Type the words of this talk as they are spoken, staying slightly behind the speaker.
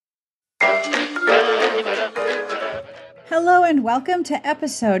Hello and welcome to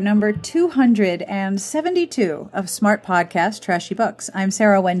episode number 272 of Smart Podcast Trashy Books. I'm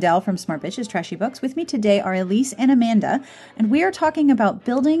Sarah Wendell from Smart Bitches Trashy Books. With me today are Elyse and Amanda, and we are talking about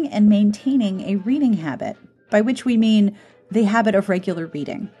building and maintaining a reading habit, by which we mean the habit of regular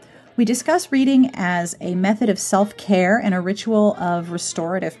reading. We discuss reading as a method of self-care and a ritual of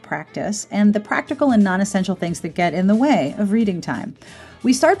restorative practice, and the practical and non-essential things that get in the way of reading time.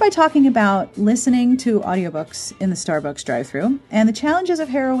 We start by talking about listening to audiobooks in the Starbucks drive-thru and the challenges of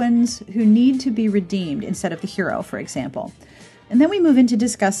heroines who need to be redeemed instead of the hero, for example. And then we move into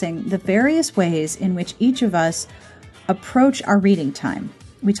discussing the various ways in which each of us approach our reading time.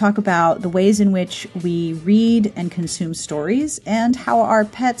 We talk about the ways in which we read and consume stories and how our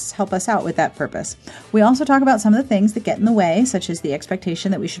pets help us out with that purpose. We also talk about some of the things that get in the way, such as the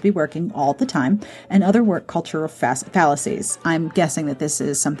expectation that we should be working all the time and other work cultural fallacies. I'm guessing that this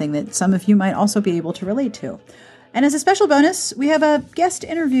is something that some of you might also be able to relate to. And as a special bonus, we have a guest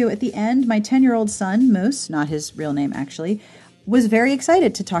interview at the end. My 10-year-old son, Moose, not his real name actually, was very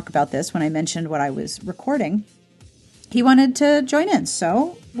excited to talk about this when I mentioned what I was recording. He wanted to join in,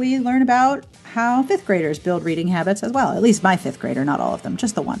 so we learn about how fifth graders build reading habits as well. At least my fifth grader, not all of them,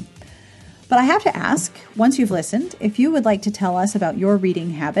 just the one. But I have to ask, once you've listened, if you would like to tell us about your reading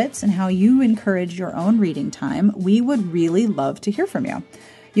habits and how you encourage your own reading time, we would really love to hear from you.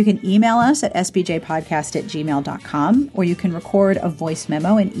 You can email us at sbjpodcast@gmail.com, or you can record a voice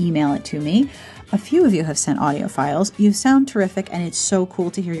memo and email it to me. A few of you have sent audio files. You sound terrific, and it's so cool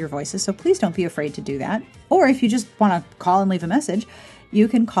to hear your voices, so please don't be afraid to do that. Or if you just want to call and leave a message, you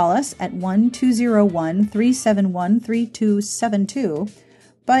can call us at 1-201-371-3272.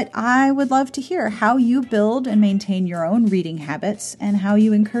 But I would love to hear how you build and maintain your own reading habits and how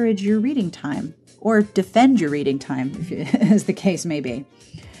you encourage your reading time, or defend your reading time, as the case may be.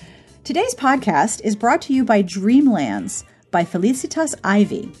 Today's podcast is brought to you by Dreamlands by Felicitas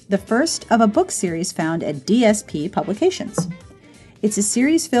Ivy, the first of a book series found at DSP Publications. It's a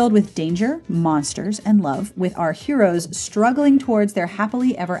series filled with danger, monsters, and love, with our heroes struggling towards their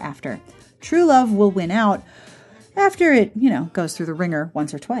happily ever after. True love will win out after it, goes through the ringer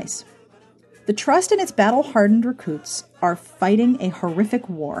once or twice. The Trust and its battle-hardened recruits are fighting a horrific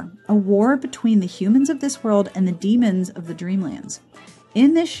war, a war between the humans of this world and the demons of the Dreamlands.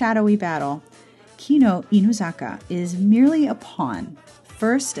 In this shadowy battle, Kino Inuzaka is merely a pawn.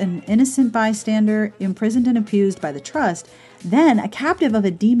 First, an innocent bystander imprisoned and abused by the Trust, then a captive of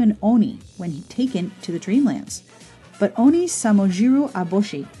a demon Oni when taken to the Dreamlands. But Oni Samojiro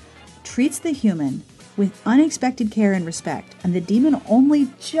Aboshi treats the human with unexpected care and respect, and the demon only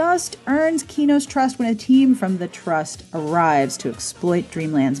just earns Kino's trust when a team from the Trust arrives to exploit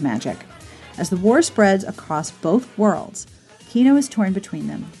Dreamland's magic. As the war spreads across both worlds, Kino is torn between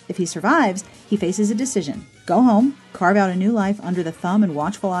them. If he survives, he faces a decision: go home, carve out a new life under the thumb and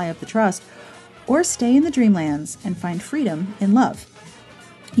watchful eye of the Trust, or stay in the Dreamlands and find freedom in love.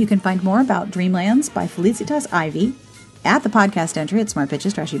 You can find more about Dreamlands by Felicitas Ivy at the podcast entry at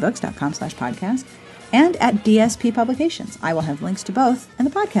smartbitchestrashybooks.com/podcast and at DSP Publications. I will have links to both in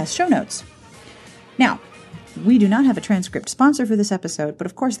the podcast show notes. Now, we do not have a transcript sponsor for this episode, but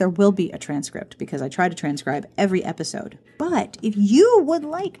of course there will be a transcript because I try to transcribe every episode. But if you would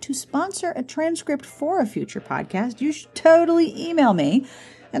like to sponsor a transcript for a future podcast, you should totally email me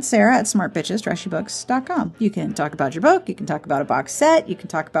at sarah@smartbitchestrashybooks.com. You can talk about your book, you can talk about a box set, you can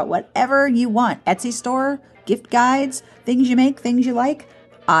talk about whatever you want. Etsy store, gift guides, things you make, things you like.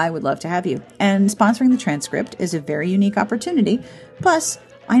 I would love to have you. And sponsoring the transcript is a very unique opportunity. Plus,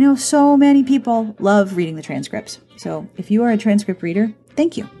 I know so many people love reading the transcripts. So if you are a transcript reader,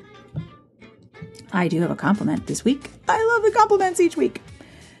 thank you. I do have a compliment this week. I love the compliments each week.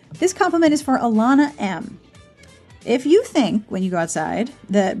 This compliment is for Alana M. If you think when you go outside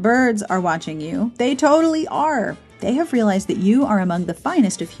that birds are watching you, they totally are. They have realized that you are among the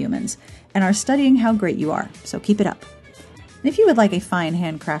finest of humans and are studying how great you are. So keep it up. And if you would like a fine,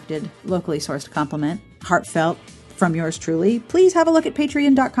 handcrafted, locally sourced compliment, heartfelt, from yours truly, please have a look at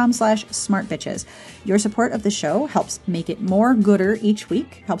patreon.com/smartbitches. Your support of the show helps make it more gooder each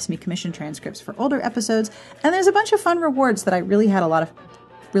week, helps me commission transcripts for older episodes, and there's a bunch of fun rewards that I really had a lot of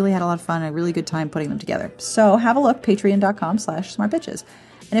fun, a really good time putting them together. So have a look, patreon.com/smartbitches.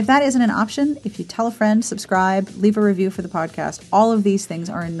 And if that isn't an option, if you tell a friend, subscribe, leave a review for the podcast, all of these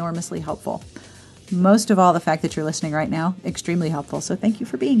things are enormously helpful. Most of all, the fact that you're listening right now, extremely helpful. So thank you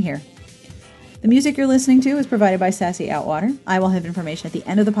for being here. The music you're listening to is provided by Sassy Outwater. I will have information at the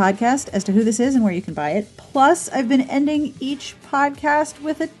end of the podcast as to who this is and where you can buy it. Plus, I've been ending each podcast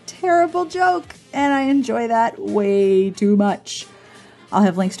with a terrible joke, and I enjoy that way too much. I'll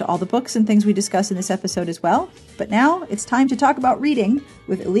have links to all the books and things we discuss in this episode as well. But now it's time to talk about reading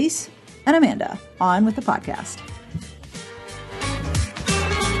with Elyse and Amanda. On with the podcast.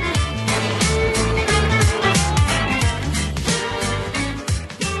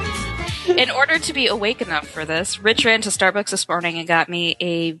 In order to be awake enough for this, Rich ran to Starbucks this morning and got me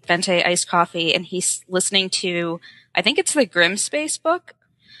a venti iced coffee, and he's listening to, I think it's the Grim Space book.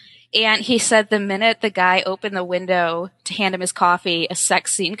 And he said the minute the guy opened the window to hand him his coffee, a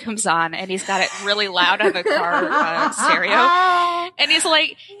sex scene comes on, and he's got it really loud on the car stereo. And he's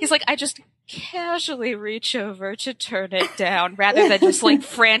like, I just casually reach over to turn it down rather than just like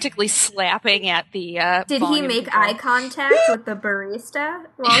frantically slapping at the Did he make eye contact with the barista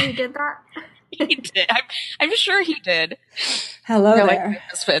while he did that? He did. I'm sure he did. Hello no, there. My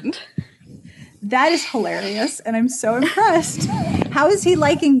husband. That is hilarious, and I'm so impressed. How is he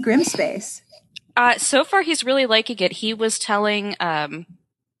liking Grimspace? So far, he's really liking it. He was telling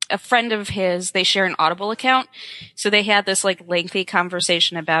a friend of his, they share an Audible account, so they had this like lengthy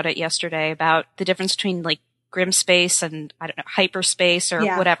conversation about it yesterday, about the difference between like Grimspace and, I don't know, hyperspace or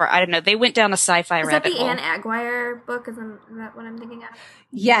whatever. I don't know. They went down a sci-fi rabbit hole. Is that the Anne Aguirre book? Is that what I'm thinking of?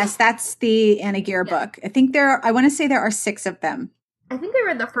 Yes, that's the Anne Aguirre book. I think I want to say there are 6 of them. I think I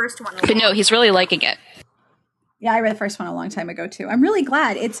read the first one. But no, he's really liking it. Yeah, I read the first one a long time ago too. I'm really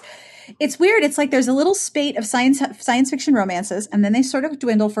glad. It's weird. It's like there's a little spate of science fiction romances, and then they sort of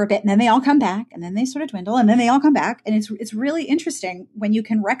dwindle for a bit, and then they all come back, and then they sort of dwindle, and then they all come back. And it's really interesting when you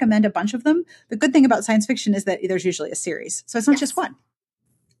can recommend a bunch of them. The good thing about science fiction is that there's usually a series, so it's not just one.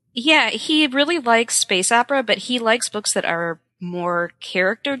 Yeah, he really likes space opera, but he likes books that are more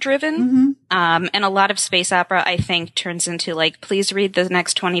character driven. Mm-hmm. And a lot of space opera, I think, turns into like, please read the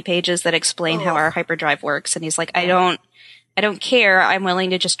next 20 pages that explain how our hyperdrive works. And he's like, I don't care. I'm willing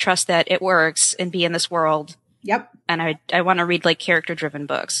to just trust that it works and be in this world. Yep. And I want to read like character driven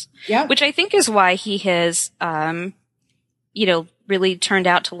books. Yep. Which I think is why he has, really turned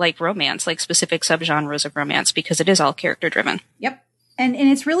out to like romance, like specific subgenres of romance, because it is all character driven. Yep. And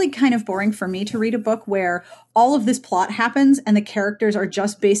it's really kind of boring for me to read a book where all of this plot happens and the characters are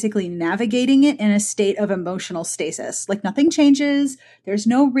just basically navigating it in a state of emotional stasis. Like nothing changes. There's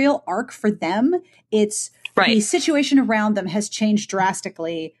no real arc for them. It's the situation around them has changed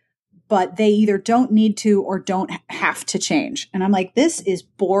drastically, but they either don't need to or don't have to change. And I'm like, this is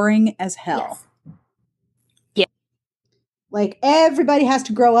boring as hell. Yes. Yeah. Like everybody has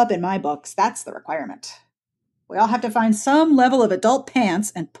to grow up in my books. That's the requirement. We all have to find some level of adult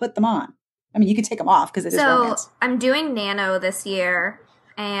pants and put them on. I mean, you can take them off because it is romance. So I'm doing Nano this year,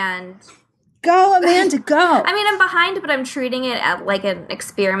 and go, Amanda, go. I mean, I'm behind, but I'm treating it as like an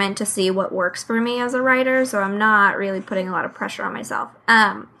experiment to see what works for me as a writer. So I'm not really putting a lot of pressure on myself.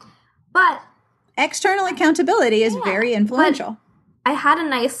 But external accountability is very influential. I had a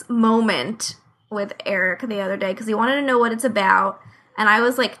nice moment with Eric the other day because he wanted to know what it's about, and I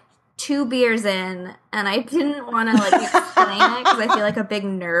was like 2 beers in, and I didn't want to like explain it because I feel like a big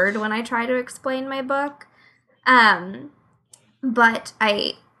nerd when I try to explain my book. But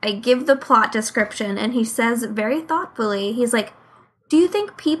I give the plot description, and he says very thoughtfully, he's like, do you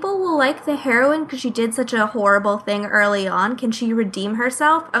think people will like the heroine because she did such a horrible thing early on? Can she redeem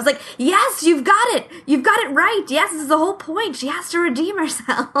herself? I was like, yes, you've got it. You've got it right. Yes, this is the whole point. She has to redeem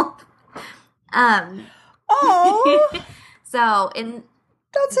herself. Oh.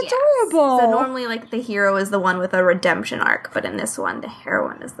 That's adorable. So normally, like, the hero is the one with a redemption arc, but in this one, the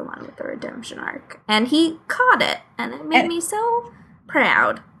heroine is the one with the redemption arc. And he caught it, and it made me so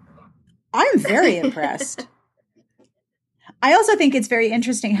proud. I'm very impressed. I also think it's very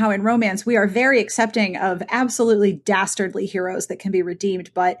interesting how in romance we are very accepting of absolutely dastardly heroes that can be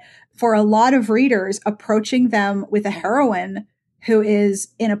redeemed. But for a lot of readers, approaching them with a heroine who is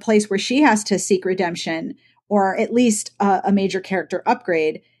in a place where she has to seek redemption, or at least a major character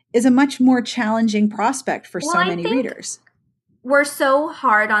upgrade, is a much more challenging prospect for so many readers. We're so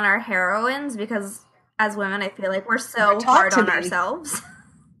hard on our heroines because as women, I feel like we're so hard on ourselves.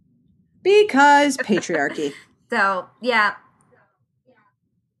 Because patriarchy. So, yeah.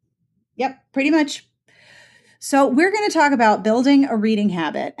 Yep, pretty much. So we're going to talk about building a reading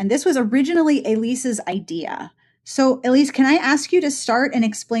habit. And this was originally Elyse's idea. So, Elyse, can I ask you to start and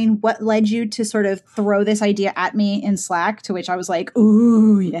explain what led you to sort of throw this idea at me in Slack, to which I was like,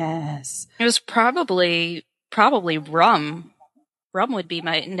 ooh, yes. It was probably rum. Rum would be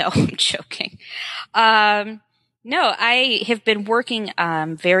my... No, I'm joking. No, I have been working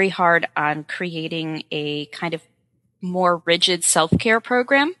very hard on creating a kind of more rigid self-care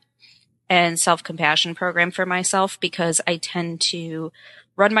program and self-compassion program for myself, because I tend to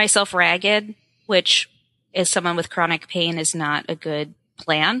run myself ragged, which as someone with chronic pain is not a good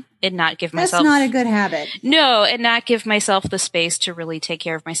plan and not give That's myself— not a good habit. No, and not give myself the space to really take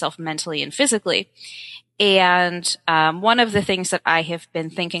care of myself mentally and physically. And one of the things that I have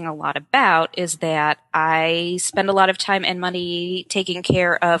been thinking a lot about is that I spend a lot of time and money taking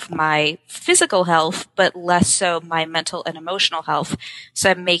care of my physical health, but less so my mental and emotional health.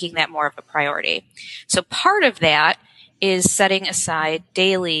 So I'm making that more of a priority. So part of that is setting aside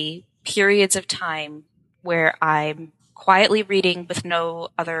daily periods of time where I'm quietly reading with no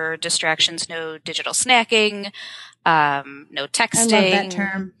other distractions, no digital snacking, no texting. I love that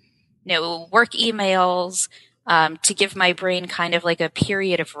term. No work emails, to give my brain kind of like a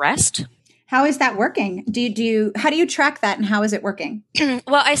period of rest. How is that working? How do you track that, and how is it working?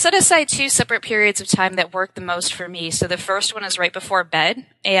 Well, I set aside 2 separate periods of time that work the most for me. So the first one is right before bed.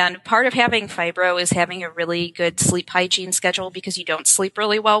 And part of having fibro is having a really good sleep hygiene schedule, because you don't sleep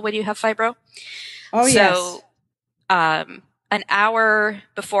really well when you have fibro. Oh, yes. So, an hour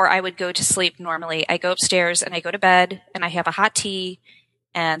before I would go to sleep normally, I go upstairs and I go to bed and I have a hot tea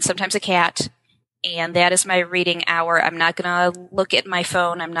and sometimes a cat. And that is my reading hour. I'm not going to look at my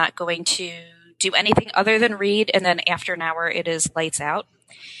phone. I'm not going to do anything other than read. And then after an hour, it is lights out.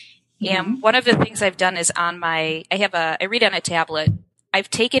 Mm-hmm. And one of the things I've done is I read on a tablet. I've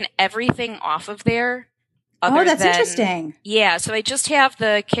taken everything off of there. That's interesting. Yeah. So I just have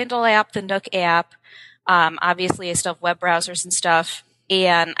the Kindle app, the Nook app. Obviously I still have web browsers and stuff.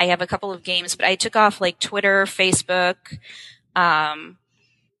 And I have a couple of games, but I took off like Twitter, Facebook,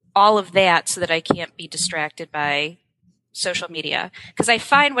 all of that, so that I can't be distracted by social media. Because I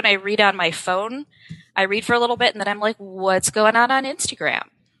find when I read on my phone, I read for a little bit and then I'm like, what's going on Instagram?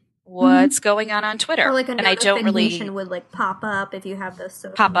 What's going on Twitter? Or like a and I don't notification would like pop up if you have those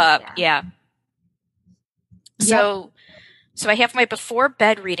social pop up. Yeah. So I have my before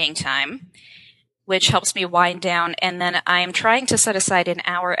bed reading time, which helps me wind down. And then I'm trying to set aside an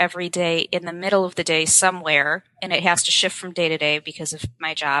hour every day in the middle of the day somewhere, and it has to shift from day to day because of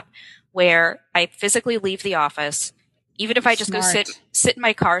my job, where I physically leave the office, even if I just go sit in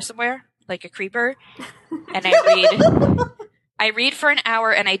my car somewhere like a creeper, and I read for an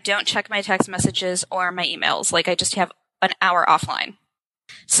hour and I don't check my text messages or my emails. Like I just have an hour offline.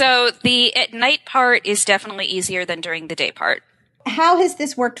 So the at night part is definitely easier than during the day part. How has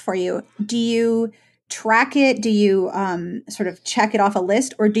this worked for you? Do you track it? Do you sort of check it off a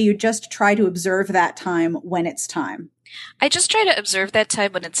list, or do you just try to observe that time when it's time? I just try to observe that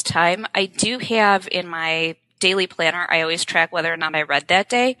time when it's time. I do have in my daily planner, I always track whether or not I read that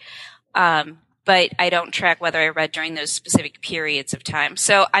day, but I don't track whether I read during those specific periods of time.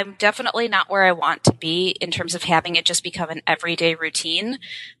 So I'm definitely not where I want to be in terms of having it just become an everyday routine,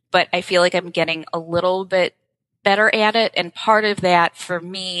 but I feel like I'm getting a little bit better at it. And part of that for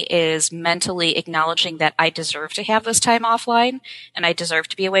me is mentally acknowledging that I deserve to have this time offline, and I deserve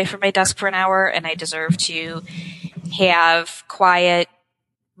to be away from my desk for an hour, and I deserve to have quiet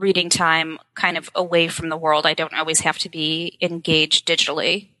reading time kind of away from the world. I don't always have to be engaged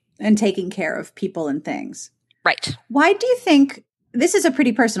digitally. And taking care of people and things. Right. Why do you think, this is a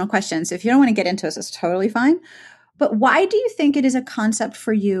pretty personal question, so if you don't want to get into this, it's totally fine. But why do you think it is a concept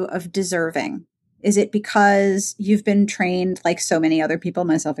for you of deserving? Is it because you've been trained, like so many other people,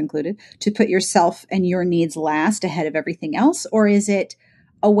 myself included, to put yourself and your needs last ahead of everything else? Or is it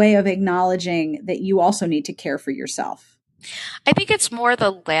a way of acknowledging that you also need to care for yourself? I think it's more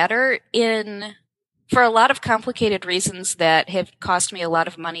the latter for a lot of complicated reasons that have cost me a lot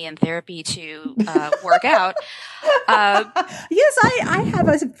of money in therapy to work out. Yes, I have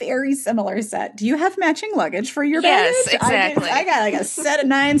a very similar set. Do you have matching luggage for your baggage? Yes, exactly. I got like a set of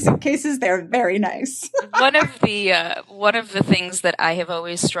 9 suitcases. They're very nice. One of the things that I have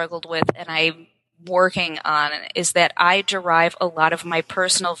always struggled with, and I'm working on, is that I derive a lot of my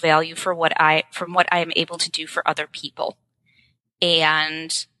personal value from what I am able to do for other people.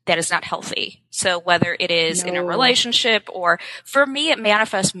 And that is not healthy. So whether it is in a relationship, or for me, it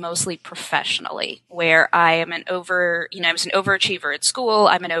manifests mostly professionally, where I am I was an overachiever at school.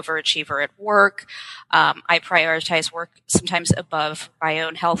 I'm an overachiever at work. I prioritize work sometimes above my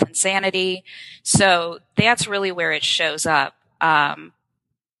own health and sanity. So that's really where it shows up. And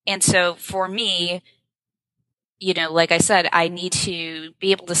so for me, like I said, I need to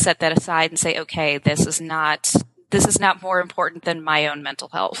be able to set that aside and say, okay, this is not more important than my own mental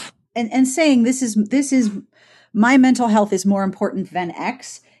health. And saying this is my mental health is more important than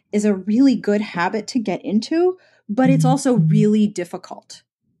X is a really good habit to get into, but it's also really difficult.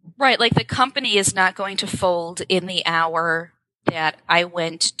 Right. Like the company is not going to fold in the hour that I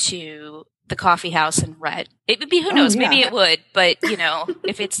went to the coffee house and read. It would be, who knows, maybe it would, but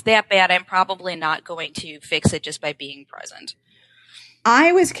if it's that bad, I'm probably not going to fix it just by being present.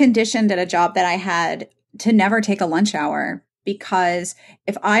 I was conditioned at a job that I had to never take a lunch hour, because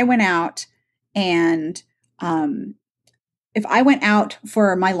if I went out and if I went out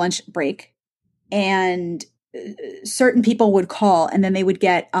for my lunch break and certain people would call and then they would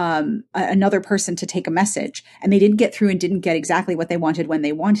get another person to take a message and they didn't get through and didn't get exactly what they wanted when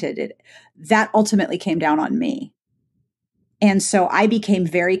they wanted it, that ultimately came down on me. And so I became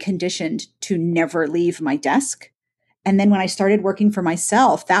very conditioned to never leave my desk. And then when I started working for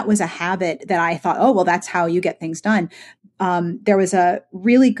myself, that was a habit that I thought, oh, well, that's how you get things done. There was a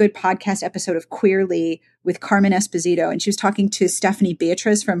really good podcast episode of Queerly with Carmen Esposito, and she was talking to Stephanie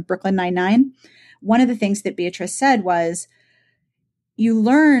Beatrice from Brooklyn Nine-Nine. One of the things that Beatrice said was, you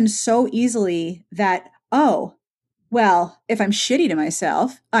learn so easily that, oh, well, if I'm shitty to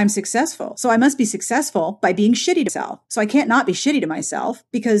myself, I'm successful. So I must be successful by being shitty to myself. So I can't not be shitty to myself,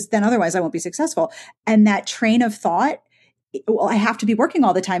 because then otherwise I won't be successful. And that train of thought, well, I have to be working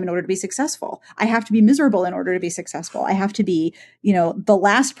all the time in order to be successful. I have to be miserable in order to be successful. I have to be, the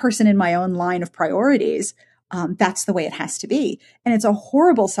last person in my own line of priorities. That's the way it has to be. And it's a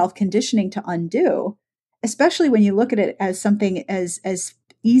horrible self-conditioning to undo, especially when you look at it as something as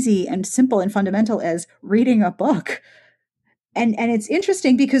easy and simple and fundamental as reading a book. And it's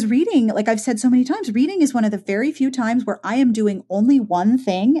interesting because reading, like I've said so many times, reading is one of the very few times where I am doing only one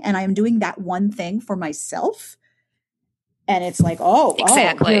thing, and I am doing that one thing for myself. And it's like,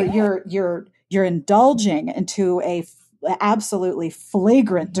 Exactly. you're indulging into a absolutely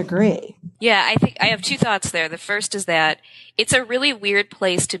flagrant degree. Yeah, I think I have two thoughts there. The first is that it's a really weird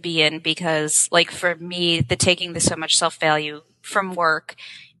place to be in, because, like, for me, the taking so much self-value from work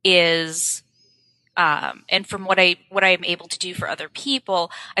is, and from what I'm able to do for other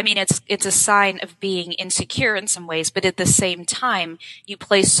people, I mean, it's a sign of being insecure in some ways, but at the same time, you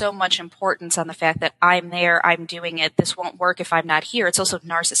place so much importance on the fact that I'm there, I'm doing it, this won't work if I'm not here. It's also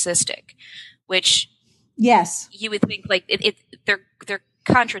narcissistic, which, yes, you would think like they're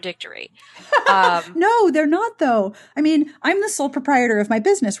contradictory. No, they're not, though. I mean, I'm the sole proprietor of my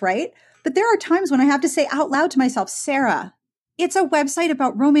business, right? But there are times when I have to say out loud to myself, Sarah, it's a website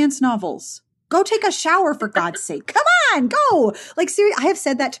about romance novels. Go take a shower, for God's sake. Come on, go. Like, seriously, I have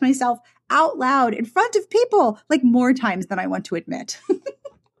said that to myself out loud in front of people, like, more times than I want to admit.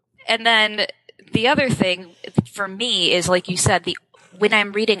 And then the other thing for me is, like you said, when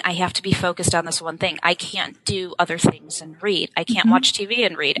I'm reading, I have to be focused on this one thing. I can't do other things and read. I can't watch TV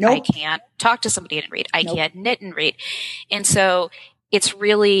and read. Nope. I can't talk to somebody and read. I can't knit and read. And so it's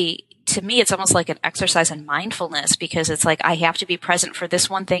really, to me, it's almost like an exercise in mindfulness, because it's like I have to be present for this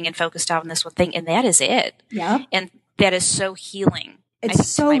one thing and focused on this one thing, and that is it. Yeah. And that is so healing. It's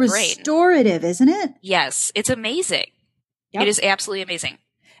so restorative, isn't it? Yes, it's amazing. Yep. It is absolutely amazing.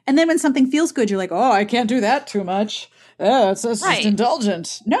 And then when something feels good, you're like, oh, I can't do that too much. Oh, it's just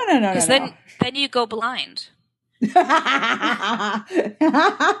indulgent. No. Then you go blind. You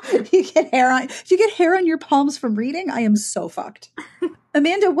get hair on your palms from reading. I am so fucked.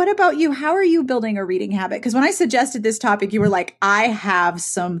 Amanda, what about you? How are you building a reading habit? Because when I suggested this topic, you were like, I have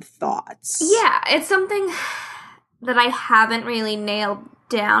some thoughts. Yeah, it's something that I haven't really nailed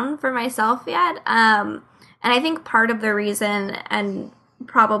down for myself yet. And I think part of the reason, and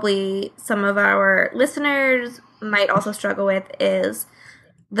probably some of our listeners might also struggle with, is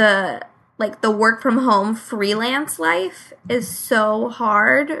the work from home freelance life is so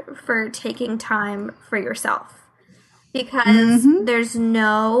hard for taking time for yourself, because there's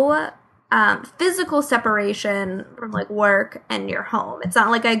no physical separation from like work and your home. It's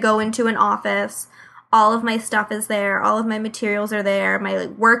not like I go into an office, all of my stuff is there, all of my materials are there, my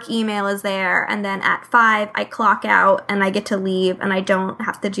work email is there, and then at 5 I clock out and I get to leave and I don't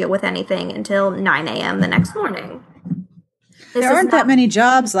have to deal with anything until 9 a.m. the next morning. There aren't that many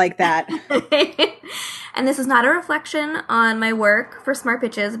jobs like that. And this is not a reflection on my work for Smart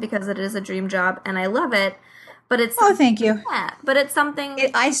Bitches, because it is a dream job and I love it. But it's thank you. Yeah, but it's something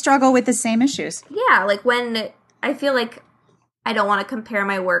I struggle with the same issues. Yeah, like when I feel like, I don't want to compare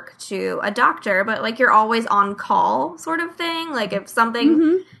my work to a doctor, but like you're always on call sort of thing. Like if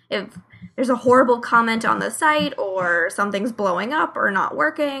something, if there's a horrible comment on the site, or something's blowing up or not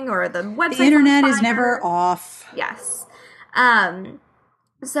working, or the website, the internet is never off. Yes.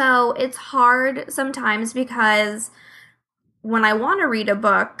 So it's hard sometimes, because when I want to read a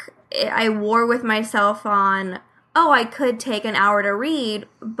book, I war with myself on, I could take an hour to read,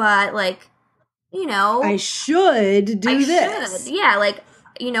 but like, I should do this. Yeah, like,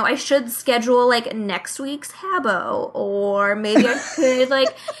 you know, I should schedule like next week's Habbo, or maybe I could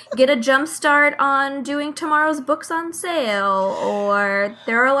like get a jump start on doing tomorrow's books on sale, or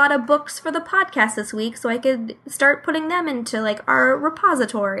there are a lot of books for the podcast this week, so I could start putting them into like our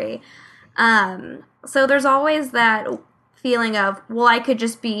repository. So there's always that feeling of, well, I could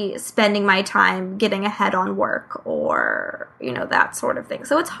just be spending my time getting ahead on work, or, you know, that sort of thing.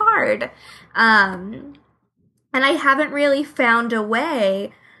 So it's hard. And I haven't really found a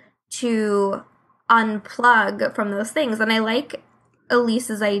way to unplug from those things. And I like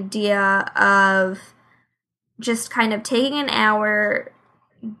Elyse's idea of just kind of taking an hour,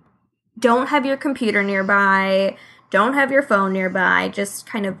 don't have your computer nearby, don't have your phone nearby, just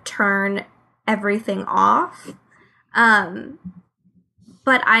kind of turn everything off.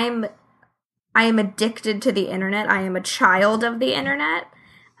 But I am addicted to the internet. I am a child of the internet.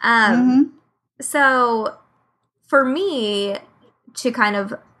 So for me to kind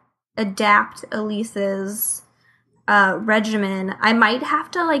of adapt Elyse's regimen, I might have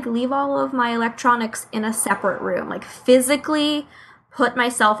to like leave all of my electronics in a separate room, like physically put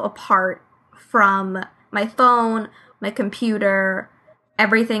myself apart from my phone, my computer,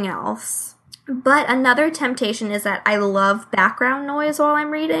 everything else. But another temptation is that I love background noise while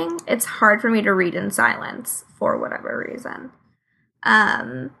I'm reading. It's hard for me to read in silence for whatever reason.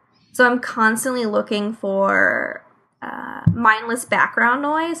 So I'm constantly looking for mindless background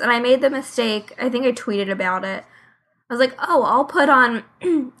noise. And I made the mistake, I think I tweeted about it. I was like, oh, I'll put on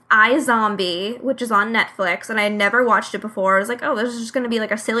iZombie, which is on Netflix. And I had never watched it before. I was like, oh, this is just going to be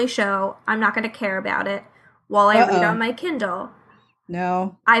like a silly show. I'm not going to care about it while I read on my Kindle.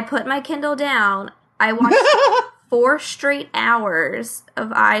 No. I put my Kindle down. I watched 4 straight hours of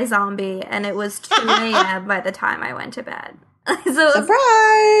iZombie, and it was 2 a.m. by the time I went to bed. So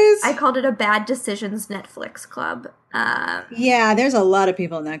surprise! I called it a Bad Decisions Netflix club. Yeah, there's a lot of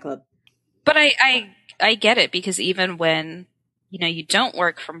people in that club. But I get it, because even when, you know, you don't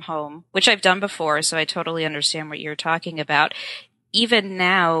work from home, which I've done before, so I totally understand what you're talking about. Even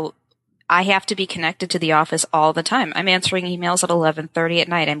now, I have to be connected to the office all the time. I'm answering emails at 11:30 at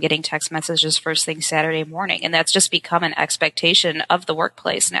night. I'm getting text messages first thing Saturday morning. And that's just become an expectation of the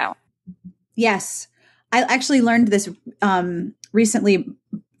workplace now. Yes. I actually learned this recently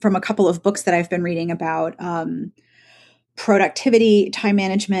from a couple of books that I've been reading about productivity, time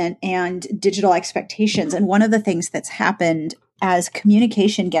management, and digital expectations. And one of the things that's happened as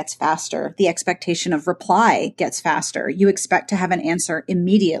communication gets faster, the expectation of reply gets faster. You expect to have an answer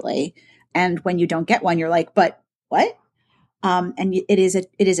immediately. And when you don't get one, you're like, but what? And it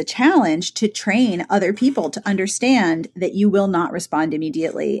is a challenge to train other people to understand that you will not respond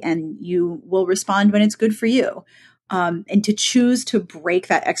immediately, and you will respond when it's good for you. And to choose to break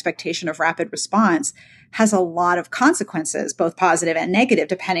that expectation of rapid response has a lot of consequences, both positive and negative,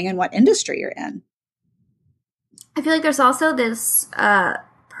 depending on what industry you're in. I feel like there's also this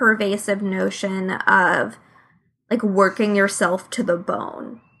pervasive notion of like working yourself to the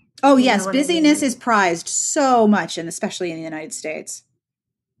bone. Oh, yes. Busyness is prized so much, and especially in the United States.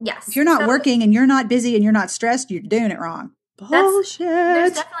 Yes. If you're not working and you're not busy and you're not stressed, you're doing it wrong. Bullshit.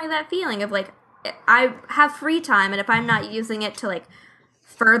 There's definitely that feeling of like, I have free time, and if I'm not using it to like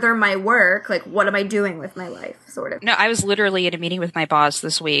further my work, like what am I doing with my life, sort of. No, I was literally in a meeting with my boss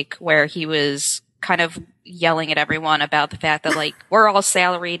this week where he was kind of yelling at everyone about the fact that like we're all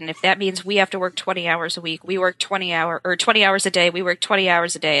salaried, and if that means we have to work 20 hours a week, we work 20 hours a day, we work 20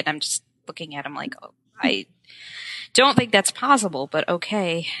 hours a day. And I'm just looking at him like, oh, I don't think that's possible, but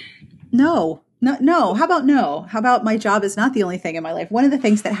okay. No. How about my job is not the only thing in my life? One of the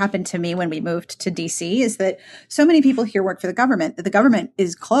things that happened to me when we moved to DC is that so many people here work for the government that the government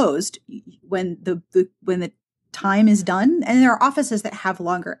is closed when the time is done. And there are offices that have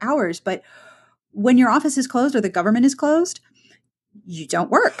longer hours, but when your office is closed or the government is closed, you don't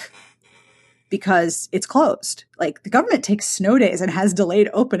work because it's closed. Like the government takes snow days and has delayed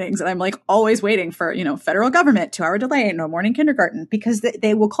openings. And I'm like always waiting for, federal government, 2-hour delay, no morning kindergarten, because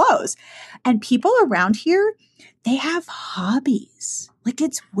they will close. And people around here, they have hobbies. Like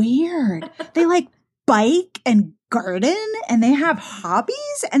it's weird. They like bike and garden and they have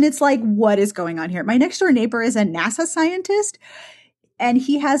hobbies. And it's like, what is going on here? My next door neighbor is a NASA scientist. And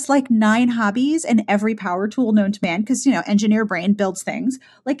he has like 9 hobbies and every power tool known to man because, engineer brain builds things.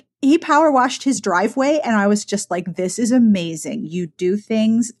 Like he power washed his driveway and I was just like, this is amazing. You do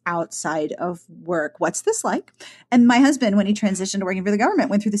things outside of work. What's this like? And my husband, when he transitioned to working for the government,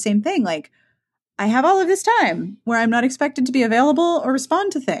 went through the same thing. Like I have all of this time where I'm not expected to be available or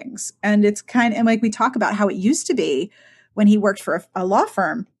respond to things. And it's and like we talk about how it used to be when he worked for a law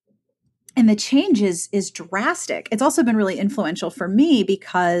firm. And the change is drastic. It's also been really influential for me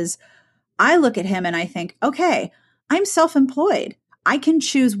because I look at him and I think, okay, I'm self-employed. I can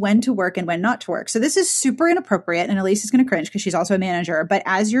choose when to work and when not to work. So this is super inappropriate. And Elyse is going to cringe because she's also a manager. But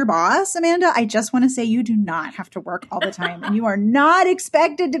as your boss, Amanda, I just want to say you do not have to work all the time. And you are not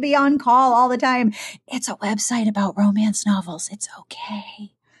expected to be on call all the time. It's a website about romance novels. It's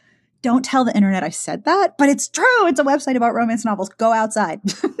okay. Don't tell the internet I said that, but it's true. It's a website about romance novels. Go outside.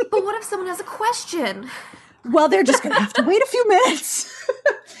 But what if someone has a question? Well, they're just going to have to wait a few minutes.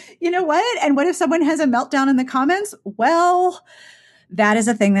 You know what? And what if someone has a meltdown in the comments? Well, that is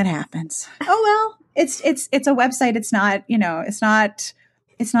a thing that happens. Oh, well, it's a website. It's not, it's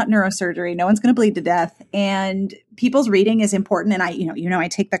not neurosurgery. No one's going to bleed to death. And people's reading is important. And I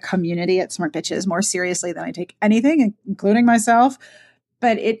take the community at Smart Bitches more seriously than I take anything, including myself.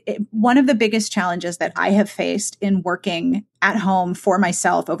 But one of the biggest challenges that I have faced in working at home for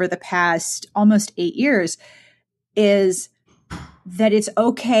myself over the past almost 8 years is that it's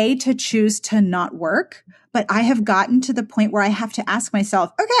okay to choose to not work. But I have gotten to the point where I have to ask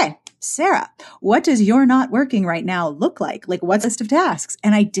myself, okay, Sarah, what does your not working right now look like? Like, what's the list of tasks?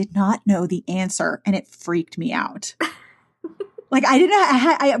 And I did not know the answer, and it freaked me out. Like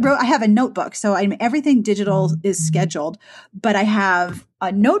I have a notebook. So everything digital is scheduled, but I have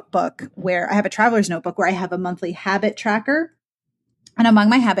a notebook where I have a traveler's notebook where I have a monthly habit tracker. And among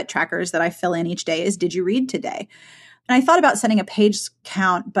my habit trackers that I fill in each day is, did you read today? And I thought about setting a page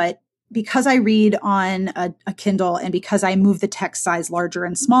count, but because I read on a Kindle and because I move the text size larger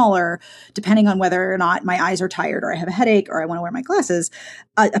and smaller, depending on whether or not my eyes are tired or I have a headache or I want to wear my glasses,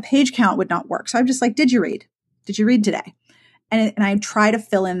 a page count would not work. So I'm just like, did you read? Did you read today? And I try to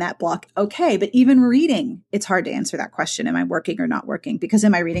fill in that block. Okay. But even reading, it's hard to answer that question. Am I working or not working? Because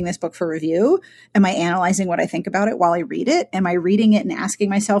am I reading this book for review? Am I analyzing what I think about it while I read it? Am I reading it and asking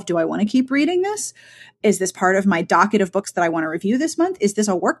myself, do I want to keep reading this? Is this part of my docket of books that I want to review this month? Is this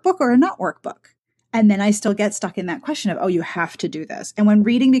a workbook or a not workbook? And then I still get stuck in that question of, oh, you have to do this. And when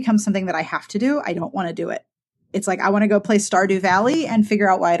reading becomes something that I have to do, I don't want to do it. It's like, I want to go play Stardew Valley and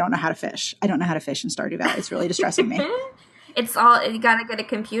figure out why I don't know how to fish. I don't know how to fish in Stardew Valley. It's really distressing me. It's all, you gotta get a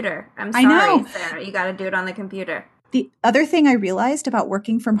computer. I'm sorry, I know. Sarah. You gotta do it on the computer. The other thing I realized about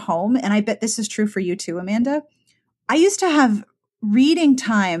working from home, and I bet this is true for you too, Amanda, I used to have reading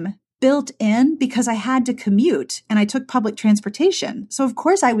time built in because I had to commute and I took public transportation. So of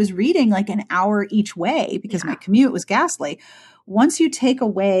course I was reading like an hour each way because my commute was ghastly. Once you take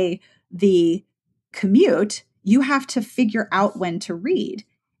away the commute, you have to figure out when to read.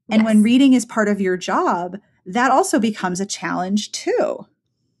 And when reading is part of your job, that also becomes a challenge too.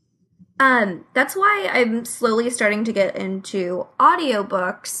 That's why I'm slowly starting to get into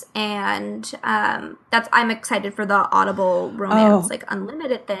audiobooks, and I'm excited for the Audible romance, like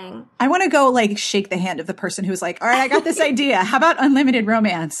unlimited thing. I want to go like shake the hand of the person who's like, all right, I got this idea. How about unlimited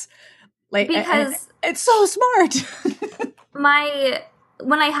romance? Like, because it's so smart.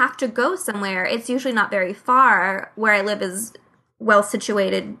 When I have to go somewhere, it's usually not very far. Where I live is well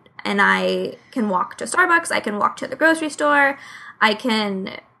situated, and I can walk to Starbucks, I can walk to the grocery store, I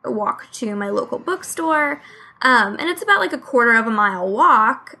can walk to my local bookstore, and it's about like a quarter of a mile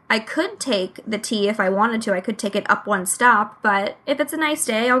walk. I could take the T if I wanted to, I could take it up one stop, but if it's a nice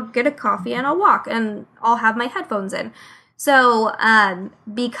day, I'll get a coffee and I'll walk, and I'll have my headphones in. So,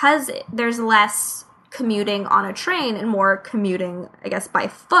 because there's less commuting on a train and more commuting, I guess, by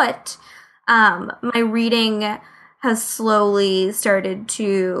foot, my reading has slowly started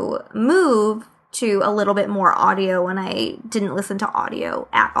to move to a little bit more audio when I didn't listen to audio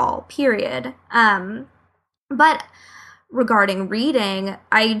at all, period. But regarding reading,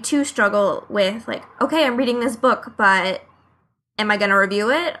 I too struggle with like, okay, I'm reading this book, but am I going to review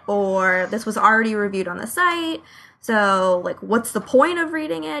it? Or this was already reviewed on the site. So like, what's the point of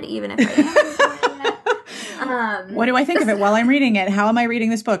reading it, even if I am reviewing it? What do I think of it while I'm reading it? How am I reading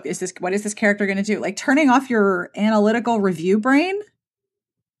this book? What is this character going to do? Like turning off your analytical review brain?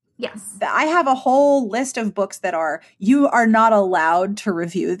 Yes. I have a whole list of books that you are not allowed to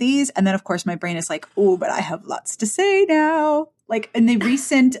review these. And then of course my brain is like, oh, but I have lots to say now. Like in the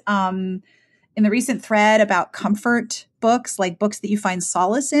recent thread about comfort books, like books that you find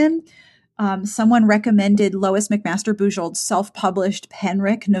solace in, someone recommended Lois McMaster Bujold's self-published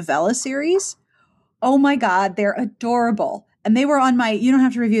Penrick novella series. Oh my God, they're adorable. And they were on you don't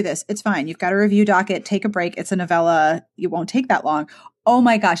have to review this. It's fine. You've got a review docket. Take a break. It's a novella. It won't take that long. Oh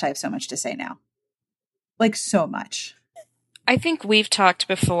my gosh, I have so much to say now. Like so much. I think we've talked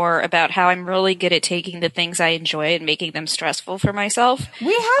before about how I'm really good at taking the things I enjoy and making them stressful for myself.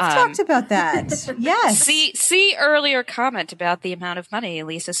 We have talked about that. Yes. See earlier comment about the amount of money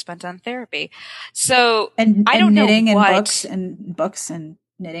Elyse has spent on therapy. So And I don't knitting know what, and books and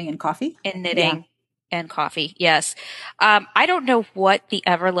knitting and coffee. And knitting and coffee. Yes. I don't know what the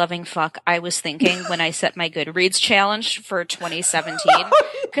ever loving fuck I was thinking when I set my Goodreads challenge for 2017.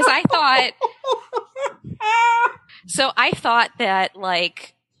 Cause I thought that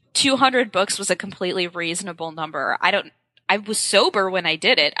like 200 books was a completely reasonable number. I was sober when I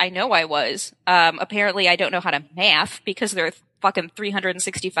did it. I know I was. Apparently I don't know how to math because there are fucking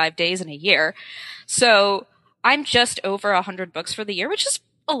 365 days in a year. So I'm just over 100 books for the year, which is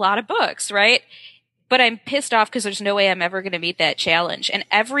a lot of books, right? But I'm pissed off because there's no way I'm ever going to meet that challenge. And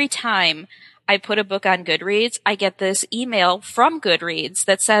every time I put a book on Goodreads, I get this email from Goodreads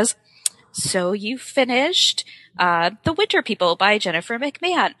that says, "So you finished The Winter People by Jennifer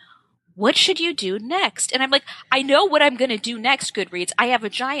McMahon. What should you do next?" And I'm like, I know what I'm going to do next, Goodreads. I have a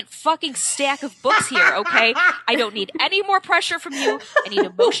giant fucking stack of books here, okay? I don't need any more pressure from you. I need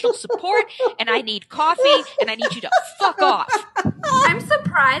emotional support, and I need coffee, and I need you to fuck off. I'm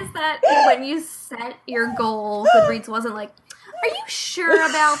surprised that when you set your goal, Goodreads wasn't like, are you sure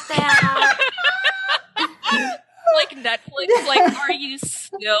about that? Like Netflix, like, are you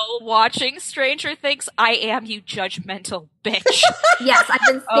still watching Stranger Things? I am, you judgmental bitch. Yes, I've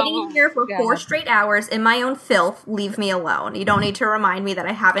been sitting here for 4 straight hours in my own filth. Leave me alone. You don't need to remind me that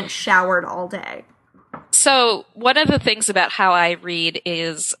I haven't showered all day. So one of the things about how I read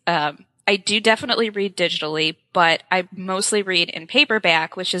is I do definitely read digitally, but I mostly read in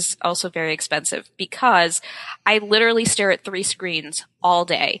paperback, which is also very expensive because I literally stare at 3 screens all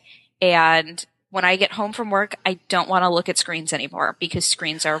day. And when I get home from work, I don't want to look at screens anymore because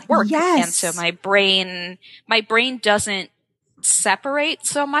screens are work. Yes. And so my brain doesn't separate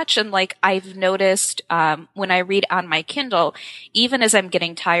so much. And like I've noticed, when I read on my Kindle, even as I'm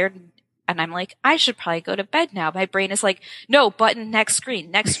getting tired and I'm like, I should probably go to bed now, my brain is like, no, button, next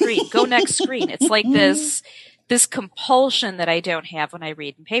screen, go next screen. It's like this compulsion that I don't have when I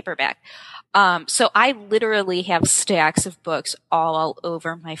read in paperback. So I literally have stacks of books all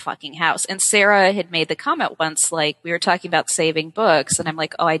over my fucking house. And Sarah had made the comment once, like, we were talking about saving books, and I'm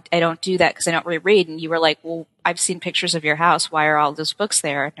like, oh, I don't do that because I don't really read. And you were like, well, I've seen pictures of your house. Why are all those books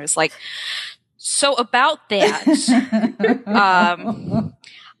there? And I was like, so about that,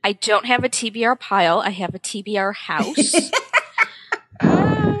 I don't have a TBR pile. I have a TBR house.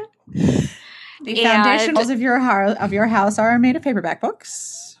 The foundations of your house are made of paperback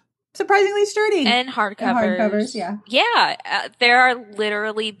books. Surprisingly sturdy. And hardcovers. Yeah. Yeah. There are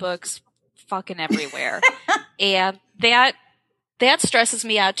literally books fucking everywhere. And that stresses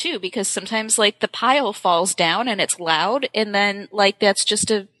me out too, because sometimes like the pile falls down and it's loud. And then like that's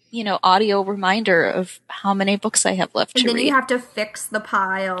just a, audio reminder of how many books I have left to read. And then you have to fix the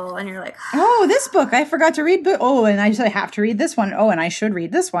pile and you're like, oh, this book, I forgot to read. Oh, and I have to read this one. Oh, and I should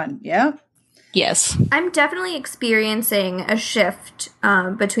read this one. Yeah. Yes. I'm definitely experiencing a shift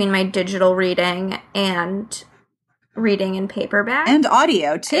between my digital reading and reading in paperback. And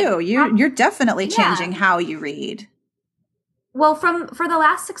audio, too. You're definitely changing how you read. Well, for the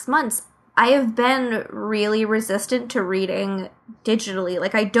last 6 months, I have been really resistant to reading digitally.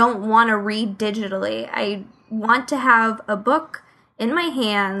 Like, I don't want to read digitally. I want to have a book in my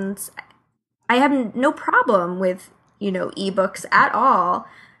hands. I have no problem with, ebooks at all.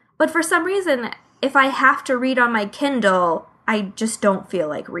 But for some reason, if I have to read on my Kindle, I just don't feel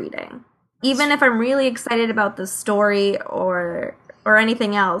like reading. Even if I'm really excited about the story or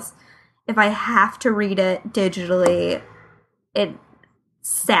anything else, if I have to read it digitally, it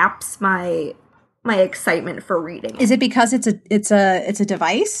saps my excitement for reading it. Is it because it's a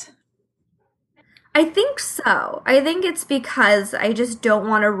device? I think so. I think it's because I just don't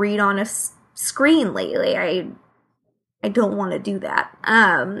want to read on a screen lately. I don't want to do that.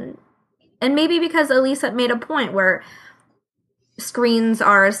 And maybe because Elyse made a point where screens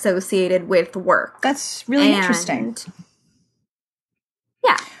are associated with work. That's really interesting.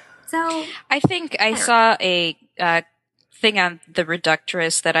 Yeah. So I think I saw a thing on the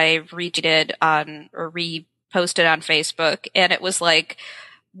Reductress that I retweeted or reposted on Facebook, and it was like,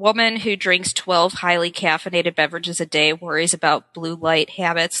 woman who drinks 12 highly caffeinated beverages a day worries about blue light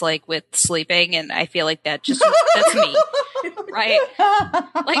habits, like with sleeping. And I feel like that's me, right?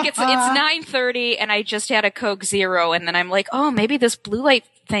 Like it's 9:30 and I just had a Coke Zero. And then I'm like, oh, maybe this blue light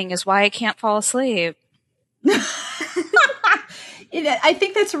thing is why I can't fall asleep. I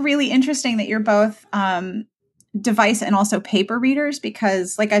think that's really interesting that you're both device and also paper readers,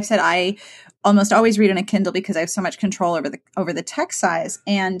 because like I've said, I almost always read on a Kindle because I have so much control over the text size.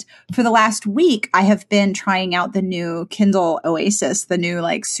 And for the last week, I have been trying out the new Kindle Oasis, the new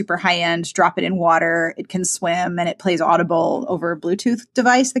like super high end, drop it in water, it can swim, and it plays Audible over a Bluetooth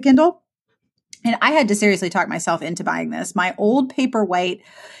device, the Kindle. And I had to seriously talk myself into buying this. My old Paperwhite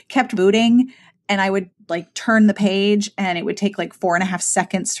kept booting, and I would like turn the page and it would take like 4.5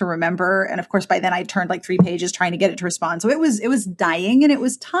 seconds to remember. And of course, by then I turned like 3 pages trying to get it to respond. So it was dying, and it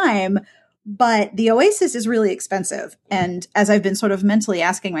was time. But the Oasis is really expensive. And as I've been sort of mentally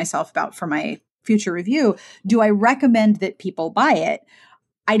asking myself about for my future review, do I recommend that people buy it?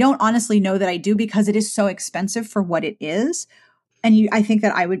 I don't honestly know that I do, because it is so expensive for what it is. And I think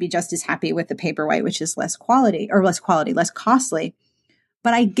that I would be just as happy with the Paperwhite, which is less costly.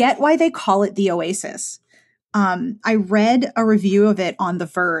 But I get why they call it the Oasis. I read a review of it on The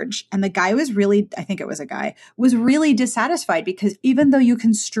Verge, and the guy was really, I think it was a guy, was really dissatisfied because even though you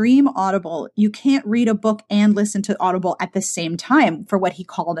can stream Audible, you can't read a book and listen to Audible at the same time for what he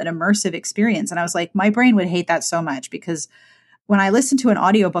called an immersive experience. And I was like, my brain would hate that so much, because when I listen to an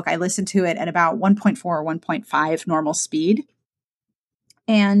audiobook, I listen to it at about 1.4 or 1.5 normal speed.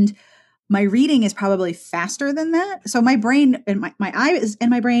 And my reading is probably faster than that. So my brain and my eyes in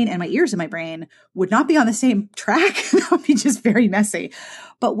my brain and my ears in my brain would not be on the same track. That would be just very messy.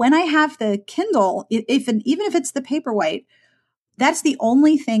 But when I have the Kindle, even if it's the Paperwhite, that's the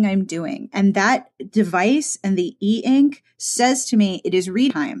only thing I'm doing. And that device and the e-ink says to me it is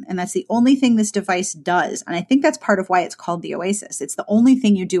read time. And that's the only thing this device does. And I think that's part of why it's called the Oasis. It's the only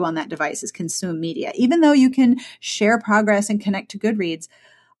thing you do on that device is consume media. Even though you can share progress and connect to Goodreads,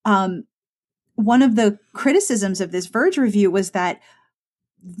 one of the criticisms of this Verge review was that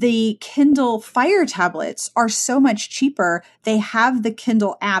the Kindle Fire tablets are so much cheaper. They have the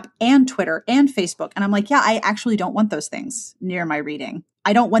Kindle app and Twitter and Facebook. And I'm like, yeah, I actually don't want those things near my reading.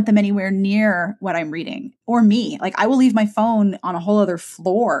 I don't want them anywhere near what I'm reading or me. Like, I will leave my phone on a whole other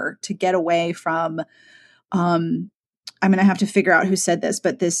floor to get away from, I'm going to have to figure out who said this,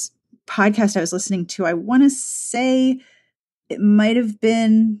 but this podcast I was listening to, I want to say it might have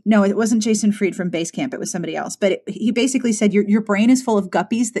been, no, it wasn't Jason Fried from Basecamp. It was somebody else. But he basically said your brain is full of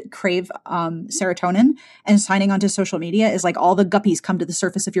guppies that crave serotonin, and signing onto social media is like all the guppies come to the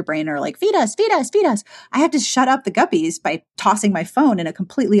surface of your brain and are like, feed us, feed us, feed us. I have to shut up the guppies by tossing my phone in a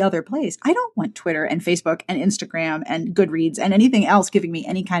completely other place. I don't want Twitter and Facebook and Instagram and Goodreads and anything else giving me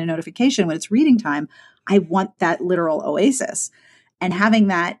any kind of notification when it's reading time. I want that literal oasis. And having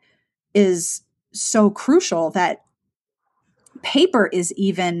that is so crucial that paper is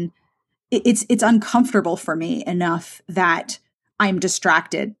even, it's uncomfortable for me enough that I'm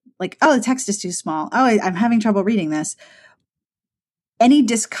distracted. Like, oh, the text is too small. Oh, I'm having trouble reading this. Any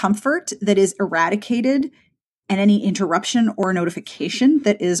discomfort that is eradicated and any interruption or notification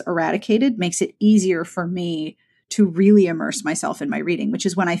that is eradicated makes it easier for me to really immerse myself in my reading, which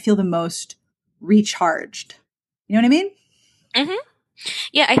is when I feel the most recharged. You know what I mean? Mm-hmm.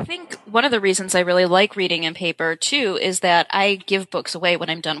 Yeah, I think one of the reasons I really like reading in paper, too, is that I give books away when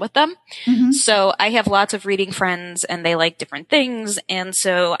I'm done with them. Mm-hmm. So I have lots of reading friends, and they like different things. And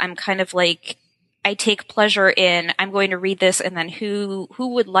so I'm kind of like, I take pleasure in, I'm going to read this, and then who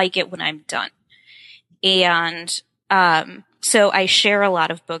would like it when I'm done? And so I share a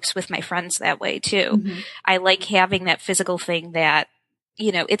lot of books with my friends that way, too. Mm-hmm. I like having that physical thing that,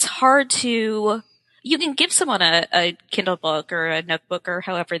 you know, it's hard to... You can give someone a Kindle book or a Nook book or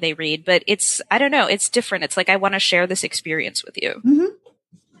however they read, but it's, I don't know, it's different. It's like, I want to share this experience with you.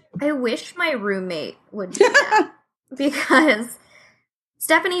 Mm-hmm. I wish my roommate would do that because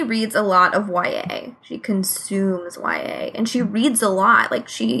Stephanie reads a lot of YA. She consumes YA and she reads a lot. Like,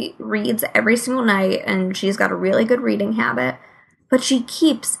 she reads every single night and she's got a really good reading habit, but she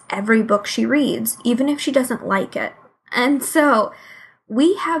keeps every book she reads, even if she doesn't like it. And so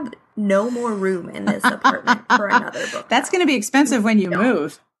we have no more room in this apartment for another book. That's going to be expensive when you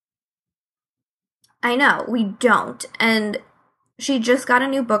move. I know, we don't. And she just got a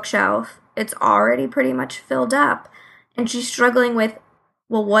new bookshelf. It's already pretty much filled up. And she's struggling with,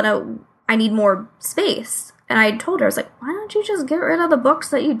 well, I need more space. And I told her, I was like, why don't you just get rid of the books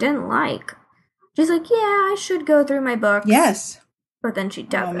that you didn't like? She's like, yeah, I should go through my books. Yes. But then she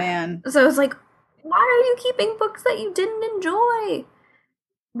doesn't. Oh, man. So I was like, why are you keeping books that you didn't enjoy?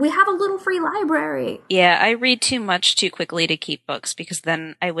 We have a little free library. Yeah, I read too much too quickly to keep books because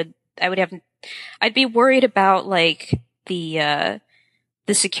then I'd be worried about like the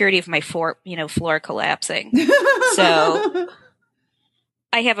security of my floor collapsing. So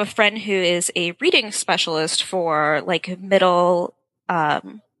I have a friend who is a reading specialist for like middle-aged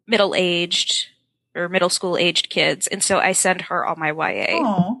or middle school aged kids, and so I send her all my YA.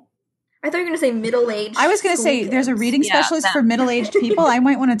 Oh. I thought you were going to say middle-aged. I was going to say there's a reading specialist for middle-aged people. I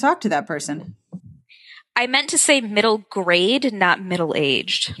might want to talk to that person. I meant to say middle grade, not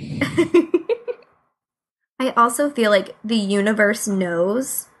middle-aged. I also feel like the universe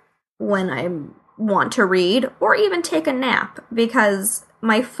knows when I want to read or even take a nap because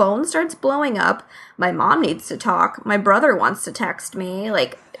my phone starts blowing up. My mom needs to talk. My brother wants to text me.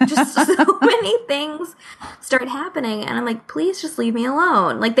 Like, just so many things start happening. And I'm like, please just leave me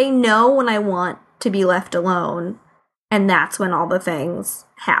alone. Like, they know when I want to be left alone. And that's when all the things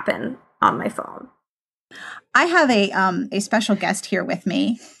happen on my phone. I have a special guest here with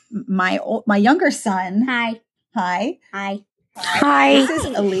me. My younger son. Hi. Hi. Hi. Hi. This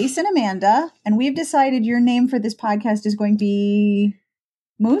is Elyse and Amanda, and we've decided your name for this podcast is going to be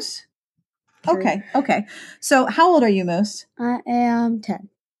Moose. True. Okay. So, how old are you, Moose? I am 10.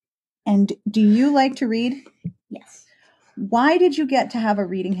 And do you like to read? Yes. Why did you get to have a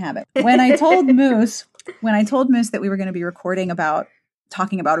reading habit? When I told Moose that we were going to be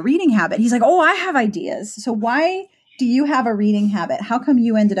talking about a reading habit, he's like, "Oh, I have ideas." So, why do you have a reading habit? How come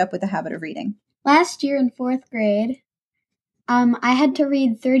you ended up with the habit of reading? Last year in 4th grade, I had to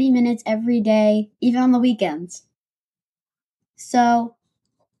read 30 minutes every day, even on the weekends. So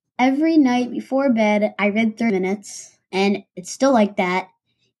every night before bed, I read 30 minutes, and it's still like that.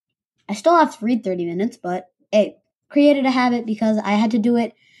 I still have to read 30 minutes, but it created a habit because I had to do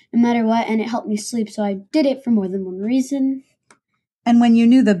it no matter what, and it helped me sleep, so I did it for more than one reason. And when you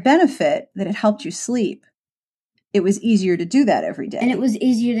knew the benefit that it helped you sleep, it was easier to do that every day. And it was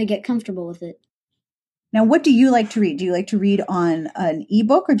easier to get comfortable with it. Now, what do you like to read? Do you like to read on an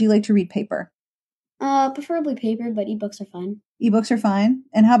ebook or do you like to read paper? Preferably paper, but ebooks are fine. Ebooks are fine.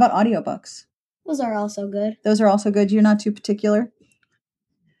 And how about audiobooks? Those are also good. Those are also good. You're not too particular.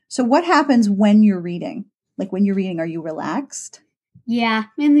 So what happens when you're reading? Like when you're reading, are you relaxed? Yeah,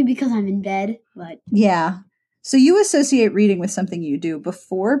 mainly because I'm in bed, but... Yeah. So you associate reading with something you do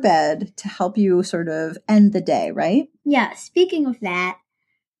before bed to help you sort of end the day, right? Yeah, speaking of that,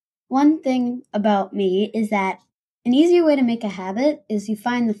 one thing about me is that an easier way to make a habit is you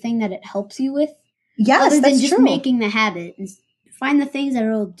find the thing that it helps you with. Yes, other that's than just true. making the habit. Find the things that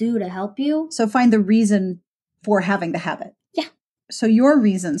it'll do to help you. So find the reason for having the habit. Yeah. So your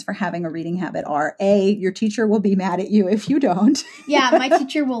reasons for having a reading habit are, A, your teacher will be mad at you if you don't. Yeah, my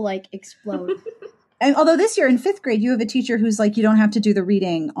teacher will explode. And although this year in 5th grade, you have a teacher who's like, you don't have to do the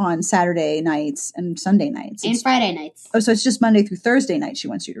reading on Saturday nights and Sunday nights. And Friday nights. Oh, so it's just Monday through Thursday nights she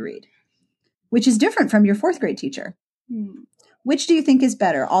wants you to read, which is different from your 4th grade teacher. Which do you think is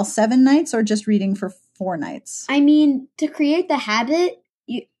better, all 7 nights or just reading for 4 nights? I mean, to create the habit,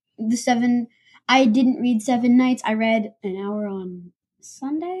 I didn't read 7 nights. I read an hour on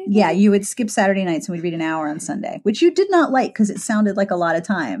Sunday. Yeah, you would skip Saturday nights and we'd read an hour on Sunday, which you did not like because it sounded like a lot of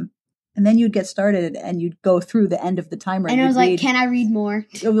time. And then you'd get started and you'd go through the end of the timer. And I was like, can I read more?